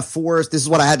 stop trying to force. This is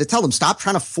what I had to tell them. Stop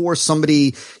trying to force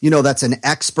somebody, you know, that's an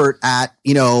expert at,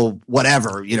 you know,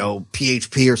 whatever, you know,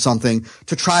 PHP or something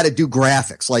to try to do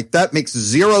graphics. Like, that makes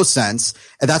zero sense.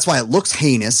 And that's why it looks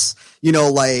heinous, you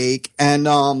know, like, and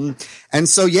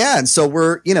so, yeah. And so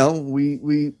we're, you know,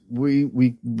 we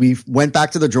went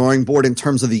back to the drawing board in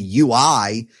terms of the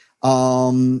UI.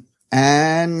 And,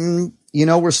 you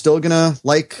know, we're still gonna,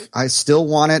 like, I still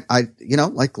want it.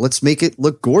 Let's make it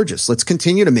look gorgeous. Let's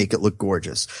continue to make it look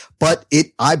gorgeous. But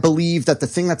I believe that the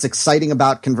thing that's exciting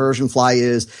about ConversionFly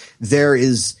is,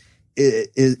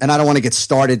 and I don't want to get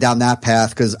started down that path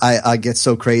because I get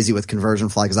so crazy with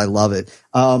ConversionFly because I love it.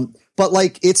 But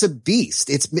like, it's a beast.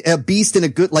 It's a beast in a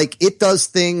good, like, it does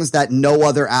things that no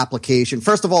other application.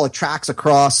 First of all, it tracks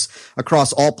across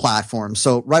all platforms.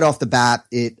 So right off the bat,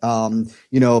 it,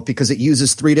 you know, because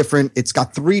it's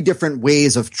got 3 different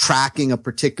ways of tracking a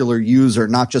particular user,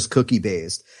 not just cookie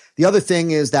based. The other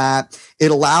thing is that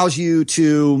it allows you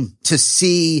to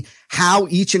see how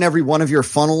each and every one of your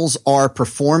funnels are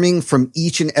performing from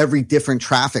each and every different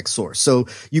traffic source. So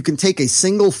you can take a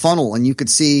single funnel and you could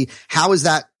see how is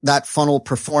that funnel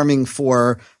performing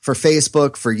for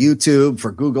Facebook, for YouTube,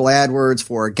 for Google AdWords,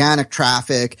 for organic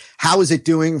traffic. How is it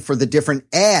doing for the different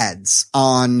ads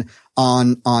on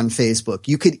Facebook?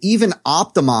 You could even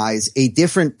optimize a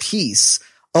different piece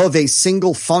of a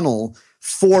single funnel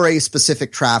for a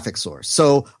specific traffic source.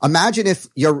 So imagine if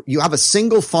you have a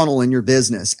single funnel in your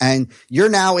business and you're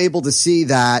now able to see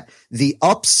that the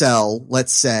upsell,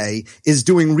 let's say, is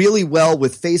doing really well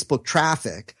with Facebook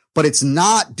traffic, but it's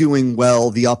not doing well,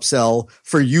 the upsell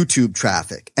for YouTube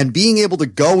traffic, and being able to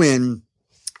go in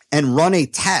and run a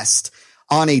test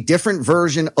on a different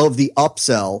version of the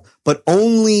upsell, but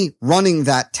only running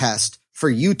that test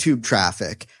for YouTube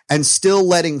traffic and still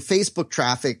letting Facebook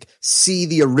traffic see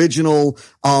the original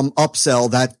upsell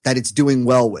that it's doing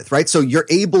well with, right? So you're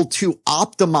able to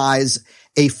optimize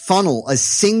a funnel, a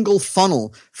single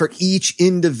funnel for each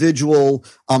individual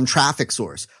traffic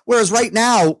source. Whereas right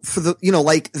now, for the, you know,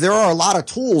 like, there are a lot of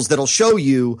tools that'll show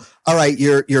you, all right,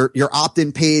 your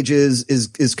opt-in page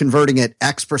is converting at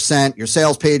X%, your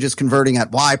sales page is converting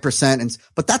at Y%,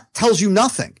 but that tells you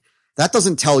nothing. That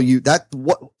doesn't tell you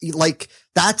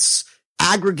that's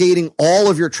aggregating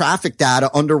all of your traffic data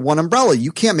under one umbrella.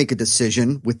 You can't make a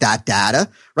decision with that data,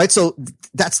 right? So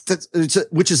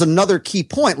which is another key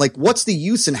point. Like, what's the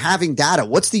use in having data?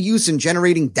 What's the use in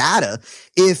generating data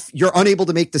if you're unable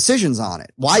to make decisions on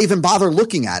it? Why even bother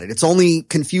looking at it? It's only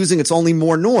confusing. It's only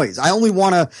more noise. I only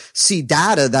want to see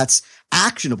data that's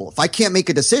actionable. If I can't make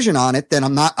a decision on it, then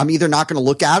I'm either not going to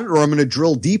look at it or I'm going to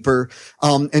drill deeper,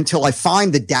 until I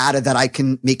find the data that I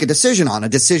can make a decision on. A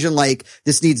decision like,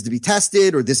 this needs to be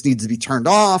tested, or this needs to be turned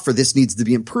off, or this needs to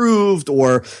be improved,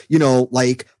 or, you know,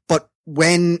 like, but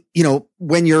when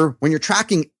you're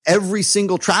tracking every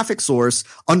single traffic source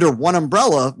under one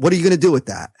umbrella, what are you going to do with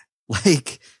that?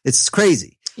 Like, it's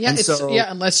crazy. Yeah.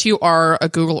 Unless you are a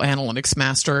Google Analytics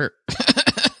master,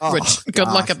 which good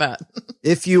luck at that.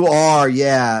 If you are,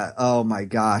 yeah. Oh my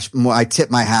gosh. I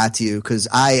tip my hat to you because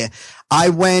I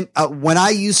went, when I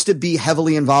used to be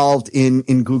heavily involved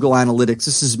in Google Analytics,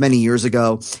 this is many years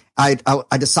ago, I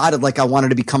decided like I wanted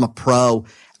to become a pro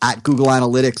at Google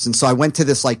Analytics. And so I went to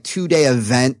this like 2-day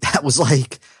event that was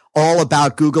like all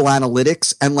about Google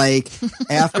Analytics. And like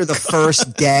after the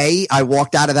first day, I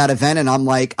walked out of that event and I'm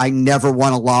like, I never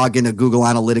want to log into Google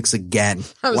Analytics again.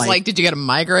 I was like, did you get a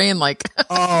migraine? Like,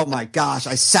 oh my gosh.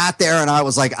 I sat there and I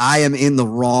was like, I am in the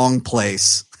wrong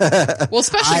place. Well,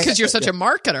 especially because you're such a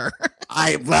marketer.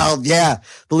 Well, yeah,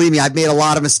 believe me, I've made a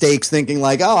lot of mistakes thinking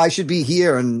like, oh, I should be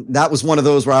here. And that was one of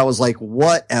those where I was like,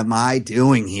 what am I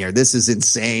doing here? This is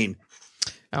insane.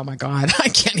 Oh my God. I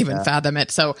can't even fathom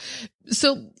it. So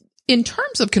in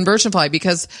terms of conversion fly,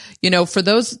 because, for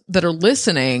those that are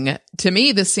listening, to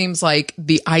me, this seems like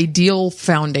the ideal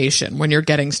foundation when you're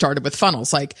getting started with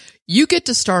funnels. Like you get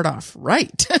to start off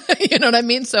right. You know what I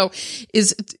mean? So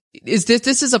is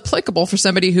this is applicable for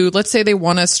somebody who, let's say they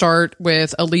want to start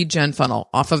with a lead gen funnel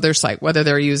off of their site, whether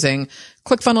they're using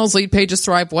ClickFunnels, Lead Pages,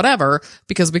 Thrive, whatever,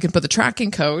 because we can put the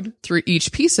tracking code through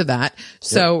each piece of that.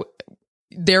 So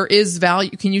there is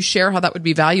value. Can you share how that would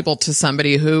be valuable to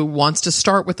somebody who wants to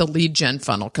start with a lead gen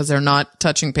funnel because they're not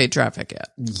touching paid traffic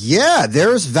yet? Yeah,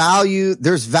 there's value.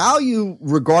 There's value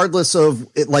regardless of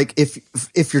it. Like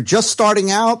if you're just starting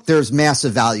out, there's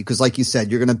massive value because like you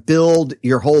said, you're going to build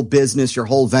your whole business, your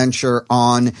whole venture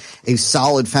on a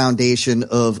solid foundation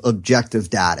of objective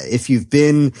data. If you've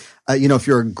been, if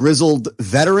you're a grizzled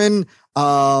veteran,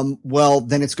 well,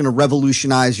 then it's going to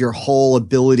revolutionize your whole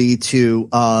ability to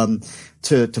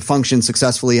function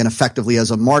successfully and effectively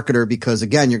as a marketer, because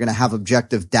again, you're going to have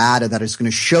objective data that is going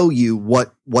to show you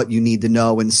what you need to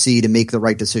know and see to make the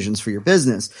right decisions for your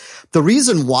business. The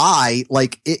reason why,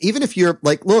 like, even if you're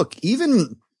like, look,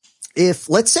 even if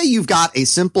let's say you've got a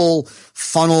simple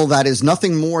funnel that is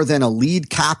nothing more than a lead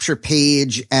capture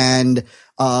page and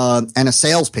a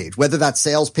sales page, whether that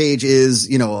sales page is,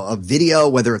 a video,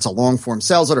 whether it's a long form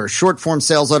sales letter, or a short form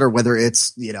sales letter, whether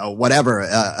it's, whatever,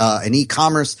 an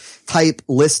e-commerce type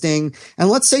listing. And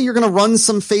let's say you're going to run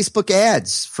some Facebook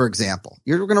ads, for example.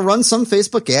 You're going to run some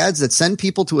Facebook ads that send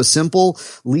people to a simple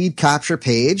lead capture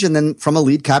page. And then from a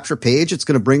lead capture page, it's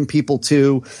going to bring people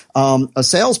to, a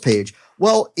sales page.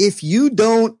 Well, if you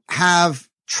don't have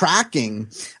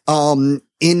tracking,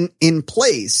 in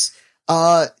place,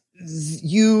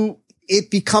 it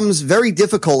becomes very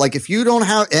difficult. Like if you don't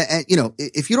have,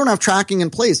 if you don't have tracking in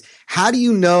place, how do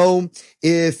you know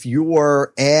if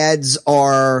your ads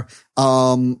are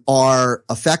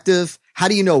effective? How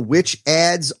do you know which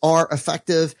ads are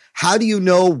effective? How do you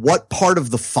know what part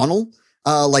of the funnel?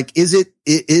 Is it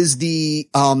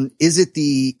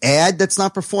the ad that's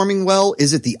not performing well?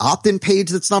 Is it the opt-in page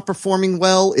that's not performing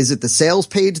well? Is it the sales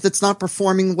page that's not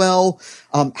performing well?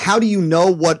 How do you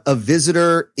know what a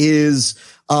visitor is,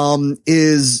 how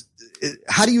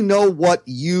do you know what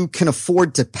you can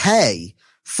afford to pay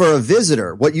for a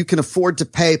visitor, what you can afford to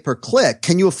pay per click?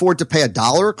 Can you afford to pay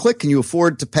 $1 a click? Can you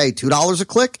afford to pay $2 a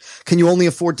click? Can you only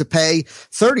afford to pay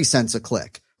 30 cents a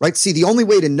click? Right. See, the only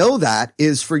way to know that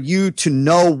is for you to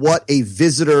know what a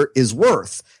visitor is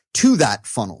worth to that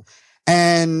funnel.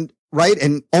 And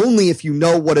only if you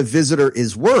know what a visitor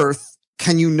is worth,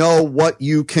 can you know what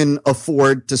you can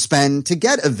afford to spend to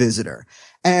get a visitor.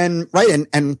 And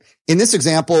in this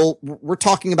example, we're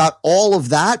talking about all of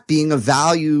that being a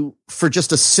value for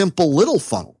just a simple little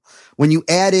funnel. When you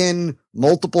add in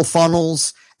multiple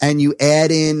funnels, and you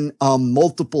add in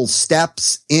multiple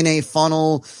steps in a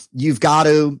funnel, you got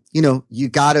to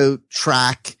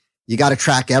track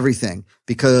everything,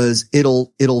 because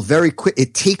it'll very quick.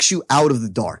 It takes you out of the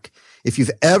dark. If a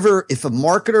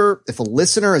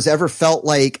listener has ever felt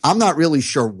like I'm not really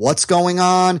sure what's going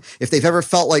on, if they've ever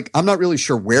felt like I'm not really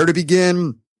sure where to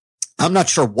begin, I'm not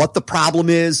sure what the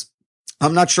problem is,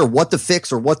 I'm not sure what to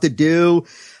fix or what to do,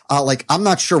 I'm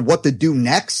not sure what to do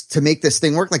next to make this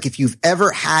thing work. Like if you've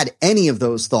ever had any of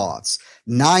those thoughts,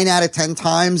 9 out of 10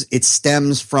 times it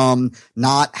stems from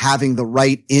not having the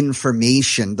right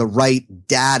information, the right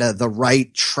data, the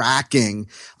right tracking.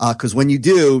 Cause when you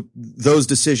do, those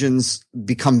decisions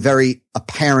become very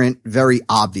apparent, very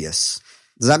obvious.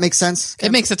 Does that make sense?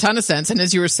 It makes a ton of sense. And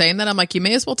as you were saying that, I'm like, you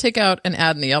may as well take out an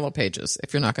ad in the yellow pages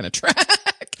if you're not going to track.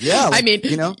 Yeah.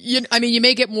 You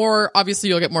may get more, obviously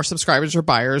you'll get more subscribers or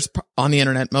buyers on the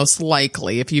internet, most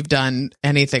likely, if you've done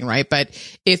anything right. But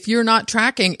if you're not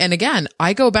tracking, and again,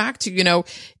 I go back to,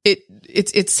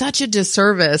 it's such a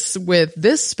disservice with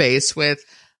this space with,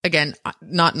 again,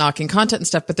 not knocking content and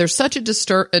stuff, but there's such a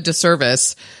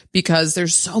disservice because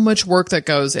there's so much work that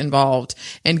goes involved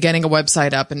in getting a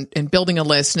website up and building a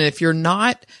list. And if you're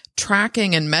not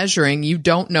tracking and measuring, you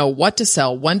don't know what to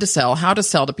sell, when to sell, how to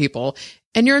sell to people.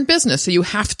 And you're in business, so you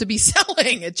have to be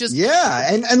selling. It just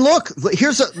And look, we'll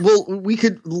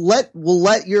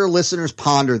let your listeners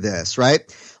ponder this, right?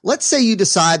 let's say you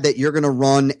decide that you're going to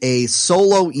run a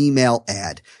solo email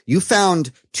ad. You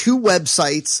found 2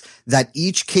 websites that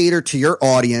each cater to your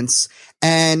audience.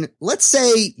 And let's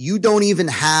say you don't even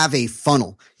have a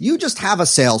funnel. You just have a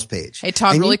sales page. Hey,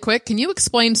 Todd, really quick, can you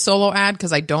explain solo ad?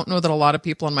 Because I don't know that a lot of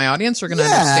people in my audience are going to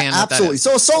understand what absolutely. that is.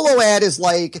 So a solo ad is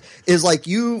like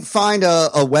you find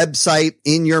a website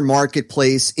in your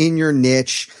marketplace, in your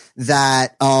niche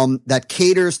that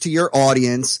caters to your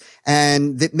audience,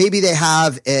 and that maybe they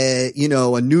have a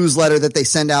newsletter that they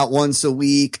send out once a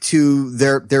week to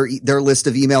their list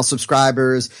of email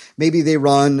subscribers. Maybe they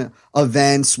run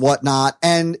events, whatnot,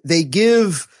 and they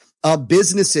give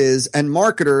businesses and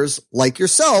marketers like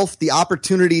yourself the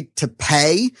opportunity to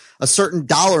pay a certain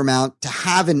dollar amount to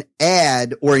have an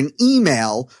ad or an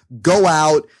email go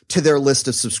out to their list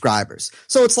of subscribers.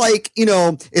 So it's like,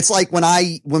 it's like when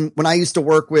I used to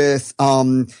work with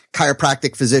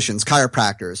chiropractic physicians,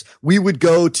 chiropractors, we would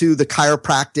go to the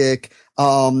chiropractic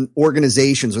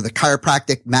organizations or the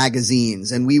chiropractic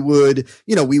magazines, and we would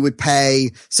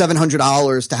pay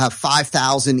 $700 to have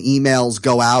 5,000 emails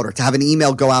go out, or to have an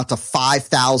email go out to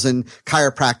 5,000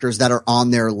 chiropractors that are on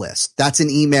their list. That's an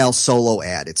email solo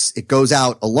ad. It goes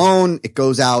out alone. It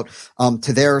goes out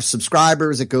to their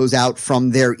subscribers. It goes out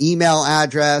from their email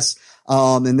address.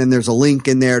 And then there's a link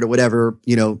in there to whatever,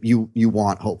 you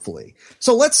want, hopefully.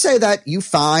 So let's say you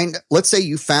found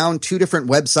 2 different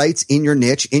websites in your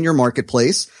niche, in your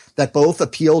marketplace, that both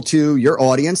appeal to your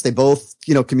audience. They both,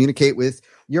 communicate with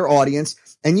your audience.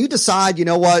 And you decide,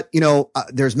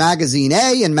 there's magazine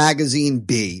A and magazine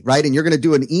B, right? And you're going to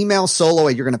do an email solo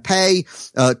ad. You're going to pay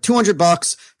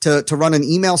 $200 to run an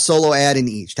email solo ad in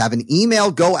each, to have an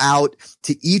email go out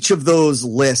to each of those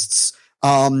lists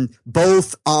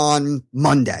both on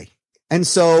Monday. And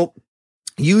so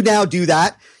you now do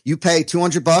that. You pay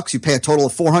 $200. You pay a total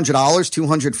of $400,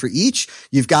 $200 for each.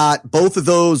 You've got both of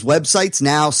those websites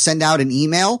now send out an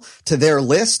email to their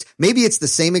list. Maybe it's the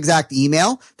same exact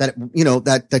email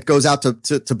that goes out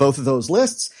to both of those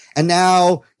lists. And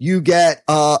now you get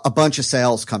a bunch of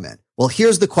sales come in. Well,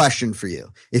 here's the question for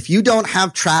you. If you don't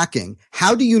have tracking,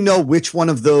 how do you know which one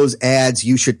of those ads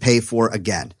you should pay for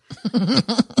again?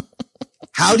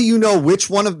 How do you know which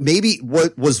one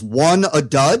was one a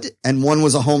dud and one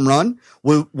was a home run?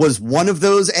 Was one of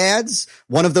those ads,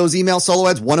 one of those email solo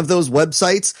ads, one of those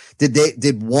websites,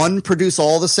 did one produce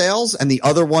all the sales and the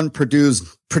other one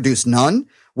produce none?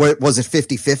 Was it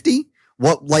 50-50?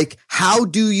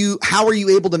 How are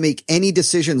you able to make any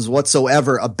decisions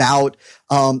whatsoever about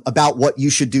what you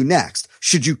should do next?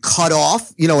 Should you cut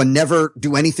off, and never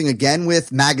do anything again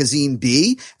with magazine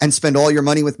B and spend all your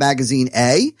money with magazine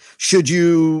A? Should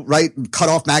you, cut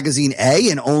off magazine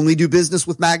A and only do business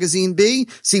with magazine B?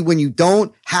 See, when you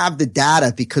don't have the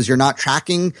data because you're not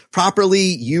tracking properly,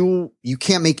 you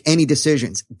can't make any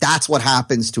decisions. That's what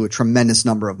happens to a tremendous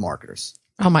number of marketers.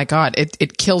 Oh my God.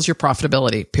 It kills your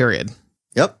profitability, period.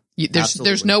 Yep.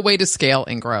 There's no way to scale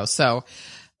and grow. So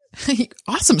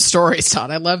awesome stories,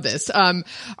 Todd. I love this. All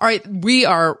right. We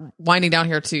are winding down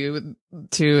here to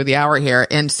the hour here.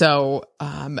 And so,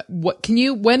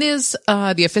 when is,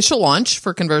 the official launch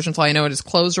for Conversion Fly? I know it is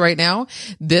closed right now.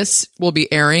 This will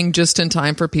be airing just in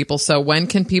time for people. So when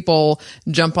can people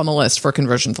jump on the list for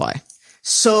Conversion Fly?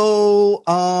 So,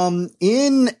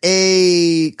 in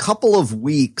a couple of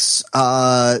weeks,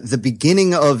 the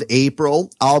beginning of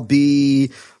April, I'll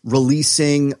be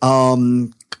releasing,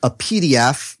 a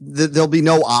PDF. There'll be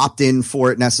no opt-in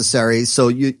for it necessary. So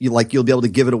you'll be able to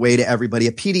give it away to everybody.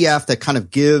 A PDF that kind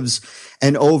of gives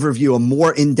an overview, a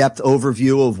more in-depth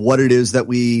overview of what it is that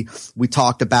we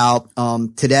talked about,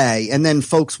 today. And then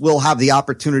folks will have the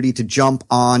opportunity to jump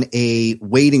on a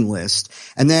waiting list.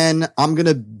 And then I'm going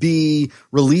to be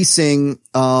releasing,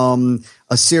 a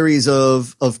series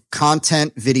of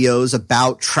content videos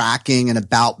about tracking and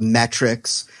about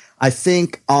metrics. I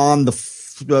think on let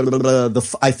me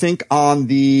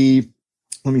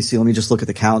just look at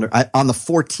the calendar. On the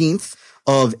 14th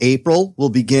of April, we'll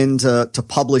begin to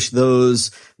publish those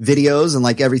videos, and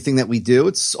like everything that we do,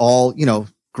 it's all,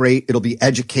 great. It'll be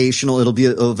educational. It'll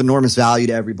be of enormous value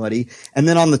to everybody. And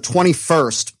then on the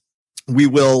 21st, we're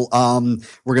going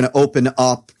to open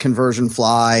up Conversion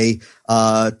Fly,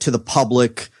 to the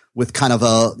public with kind of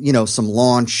some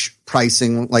launch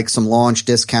pricing, like some launch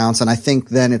discounts. And I think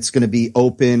then it's going to be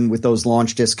open with those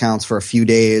launch discounts for a few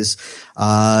days.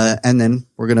 And then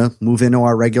we're going to move into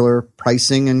our regular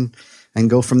pricing and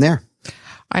go from there.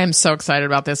 I am so excited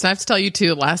about this. And I have to tell you too,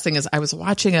 the last thing is I was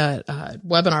watching a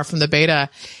webinar from the beta,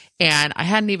 and I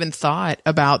hadn't even thought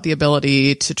about the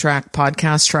ability to track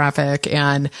podcast traffic.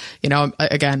 And,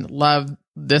 again, love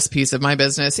this piece of my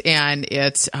business. And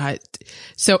it's,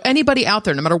 so anybody out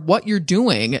there, no matter what you're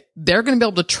doing, they're going to be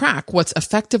able to track what's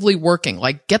effectively working.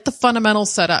 Like get the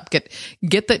fundamentals set up, get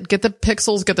the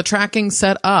pixels, get the tracking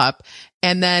set up,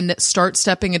 and then start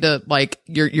stepping into like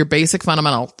your basic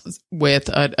fundamental with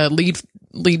a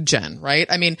lead gen, right?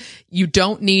 I mean, you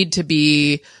don't need to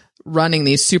be running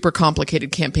these super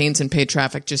complicated campaigns and paid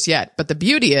traffic just yet. But the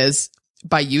beauty is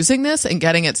by using this and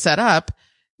getting it set up,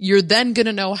 you're then going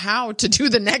to know how to do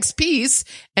the next piece,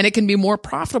 and it can be more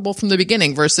profitable from the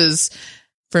beginning versus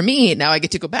for me, now I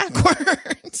get to go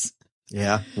backwards.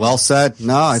 Yeah. Well said.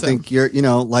 No, I think you're,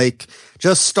 like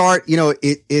just start,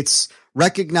 it's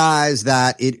recognize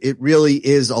that it really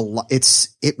is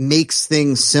it makes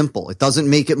things simple. It doesn't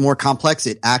make it more complex.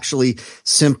 It actually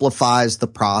simplifies the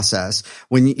process.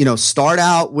 When, start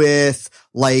out with,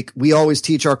 like we always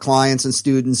teach our clients and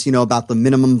students, about the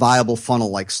minimum viable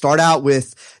funnel. Like start out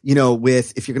with,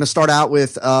 if you're going to start out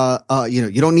with,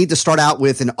 you don't need to start out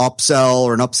with an upsell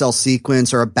or an upsell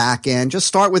sequence or a back end. Just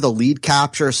start with a lead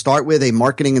capture, start with a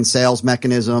marketing and sales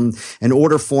mechanism, an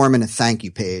order form, and a thank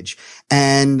you page.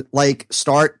 And like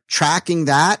start tracking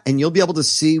that, and you'll be able to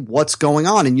see what's going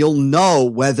on, and you'll know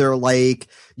whether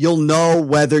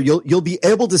you'll be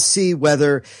able to see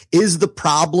whether is the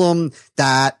problem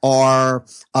that our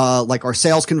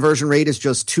sales conversion rate is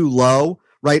just too low,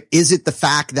 right? Is it the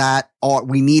fact that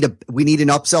we need an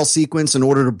upsell sequence in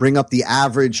order to bring up the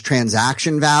average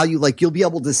transaction value? Like you'll be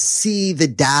able to see the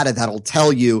data that'll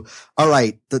tell you, all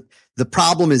right, the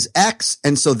problem is X,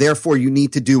 and so therefore you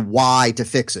need to do Y to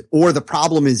fix it. Or the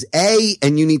problem is A,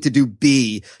 and you need to do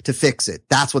B to fix it.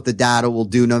 That's what the data will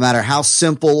do, no matter how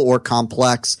simple or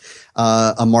complex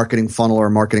a marketing funnel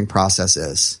or marketing process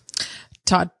is.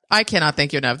 Todd, I cannot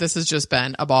thank you enough. This has just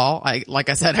been a ball. Like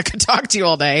I said, I could talk to you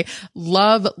all day.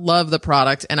 Love the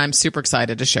product, and I'm super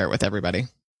excited to share it with everybody.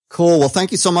 Cool. Well,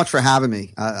 thank you so much for having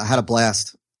me. I had a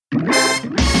blast.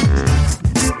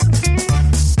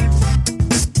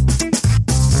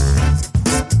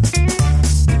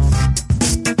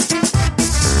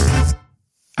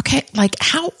 Okay, like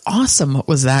how awesome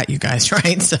was that, you guys,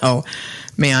 right? So,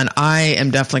 man, I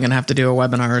am definitely going to have to do a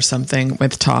webinar or something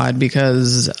with Todd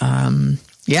because,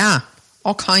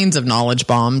 all kinds of knowledge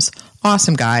bombs.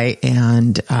 Awesome guy.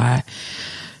 And,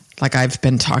 like I've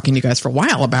been talking to you guys for a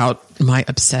while about my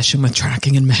obsession with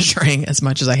tracking and measuring as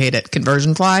much as I hate it.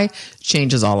 ConversionFly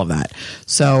changes all of that.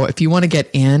 So if you want to get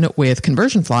in with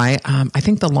ConversionFly, I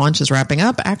think the launch is wrapping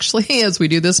up actually as we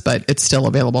do this, but it's still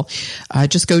available.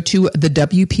 Just go to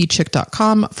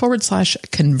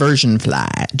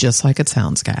thewpchick.com/ConversionFly, just like it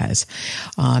sounds, guys.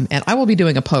 And I will be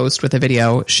doing a post with a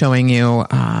video showing you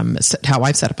how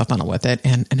I've set up a funnel with it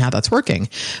and how that's working.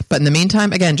 But in the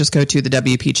meantime, again, just go to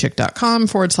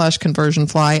thewpchick.com/ConversionFly.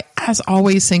 As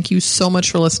always, thank you so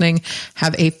much for listening.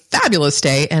 Have a fabulous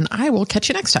day, and I will catch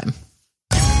you next time.